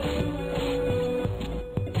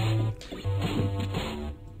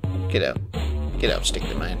 Get out. Get out,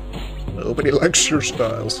 Stinkoman. Nobody likes your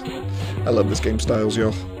styles. I love this game styles,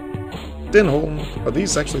 y'all. Denholm. Are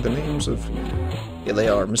these actually the names of... Yeah, they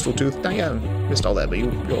are. Mistletoe. Dang, I missed all that, but you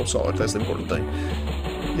all saw it. That's the important thing.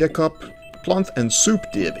 Jakob, Plonth, and Soup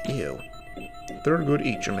Dib. Ew. They're good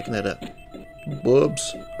each. You're making that up.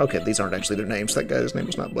 Bubs. Okay, these aren't actually their names. That guy's name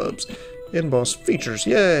was not Bubs. In-boss features.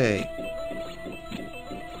 Yay!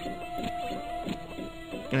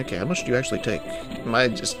 Okay, how much do you actually take? Am I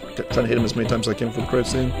just trying to hit him as many times as I can before the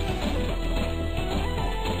credits in?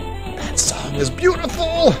 That song is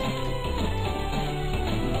beautiful!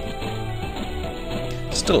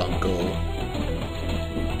 Still Uncle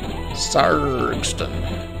Sargston.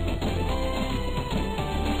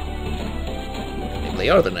 Maybe they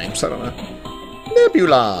are the names, I don't know.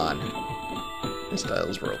 Nebulon! His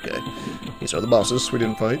styles were okay. These are the bosses we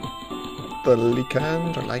didn't fight. The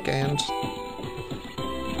Lycand or Lycand.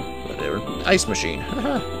 Whatever. Ice Machine.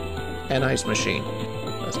 Haha. An Ice Machine.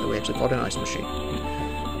 That's how we actually fought an Ice Machine.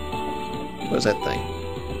 What is that thing?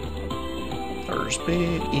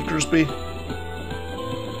 Thursby? Eakersby?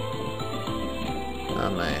 Oh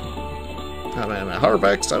man. Oh man,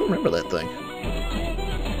 Harvax, I don't remember that thing.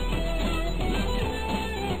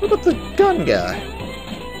 What about the gun guy?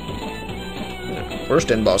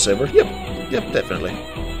 First end boss ever. Yep, definitely.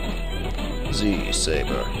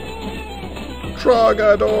 Z-Saber.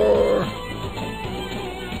 Trogador!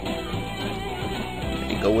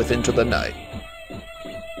 You go with into the night.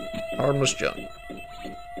 Harmless junk.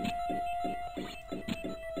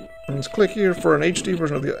 Let's click here for an HD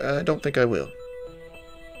version of the... I don't think I will.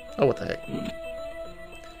 Oh, what the heck.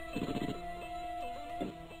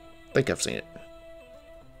 I think I've seen it.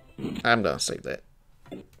 I'm gonna save that.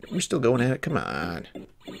 We're still going at it? Come on.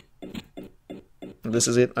 This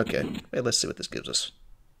is it? Okay. Hey, let's see what this gives us.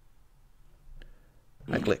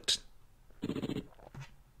 I clicked.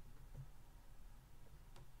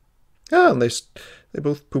 Oh, and they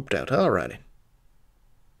both pooped out. Alrighty.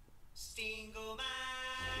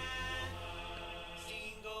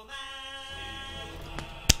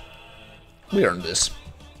 We earned this.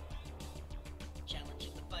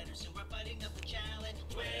 Challenging the fighters who are fighting up the challenge.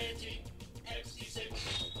 2066.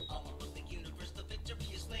 All over the universe, the victory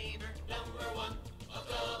is flavor. #1 of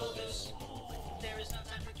Double Deuce. There is no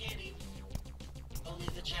time for candy. Only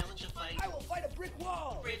the challenge of fight. I will fight a brick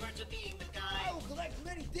wall. Brave hearts of being the guy. I will collect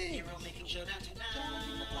many things. Hero making showdown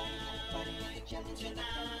tonight.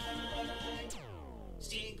 Tonight.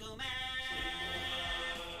 Stinkoman.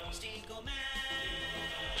 Stinkoman.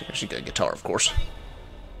 She got a guitar, of course.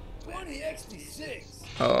 2066.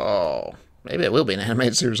 Oh, maybe it will be an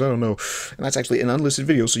animated series. I don't know. And that's actually an unlisted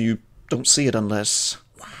video, so you don't see it unless...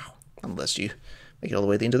 Wow. Unless you make it all the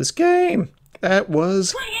way to the end of this game. That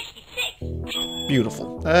was...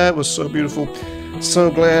 beautiful. That was so beautiful. So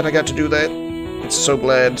glad I got to do that. So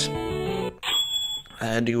glad.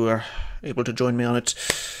 And you were able to join me on it.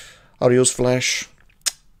 Adios, Flash.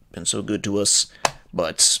 Been so good to us.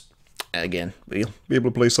 But... again, we'll be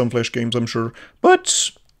able to play some Flash games, I'm sure.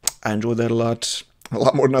 But I enjoyed that a lot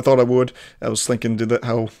more than I thought I would. I was thinking,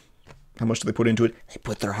 how How much do they put into it? They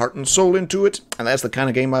put their heart and soul into it, and that's the kind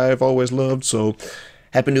of game I've always loved. So,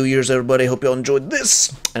 Happy New Year's, everybody. Hope y'all enjoyed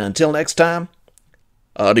this. And until next time,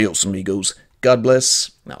 adios, amigos. God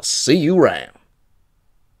bless, and I'll see you around.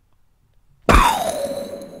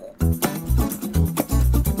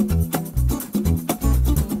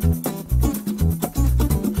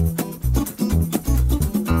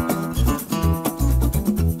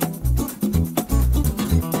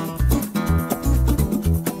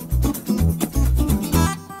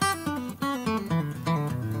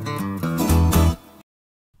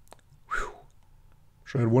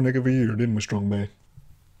 Sure had one heck of a year, didn't we, strong man?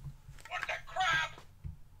 What the crap?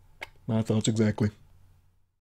 My thoughts exactly.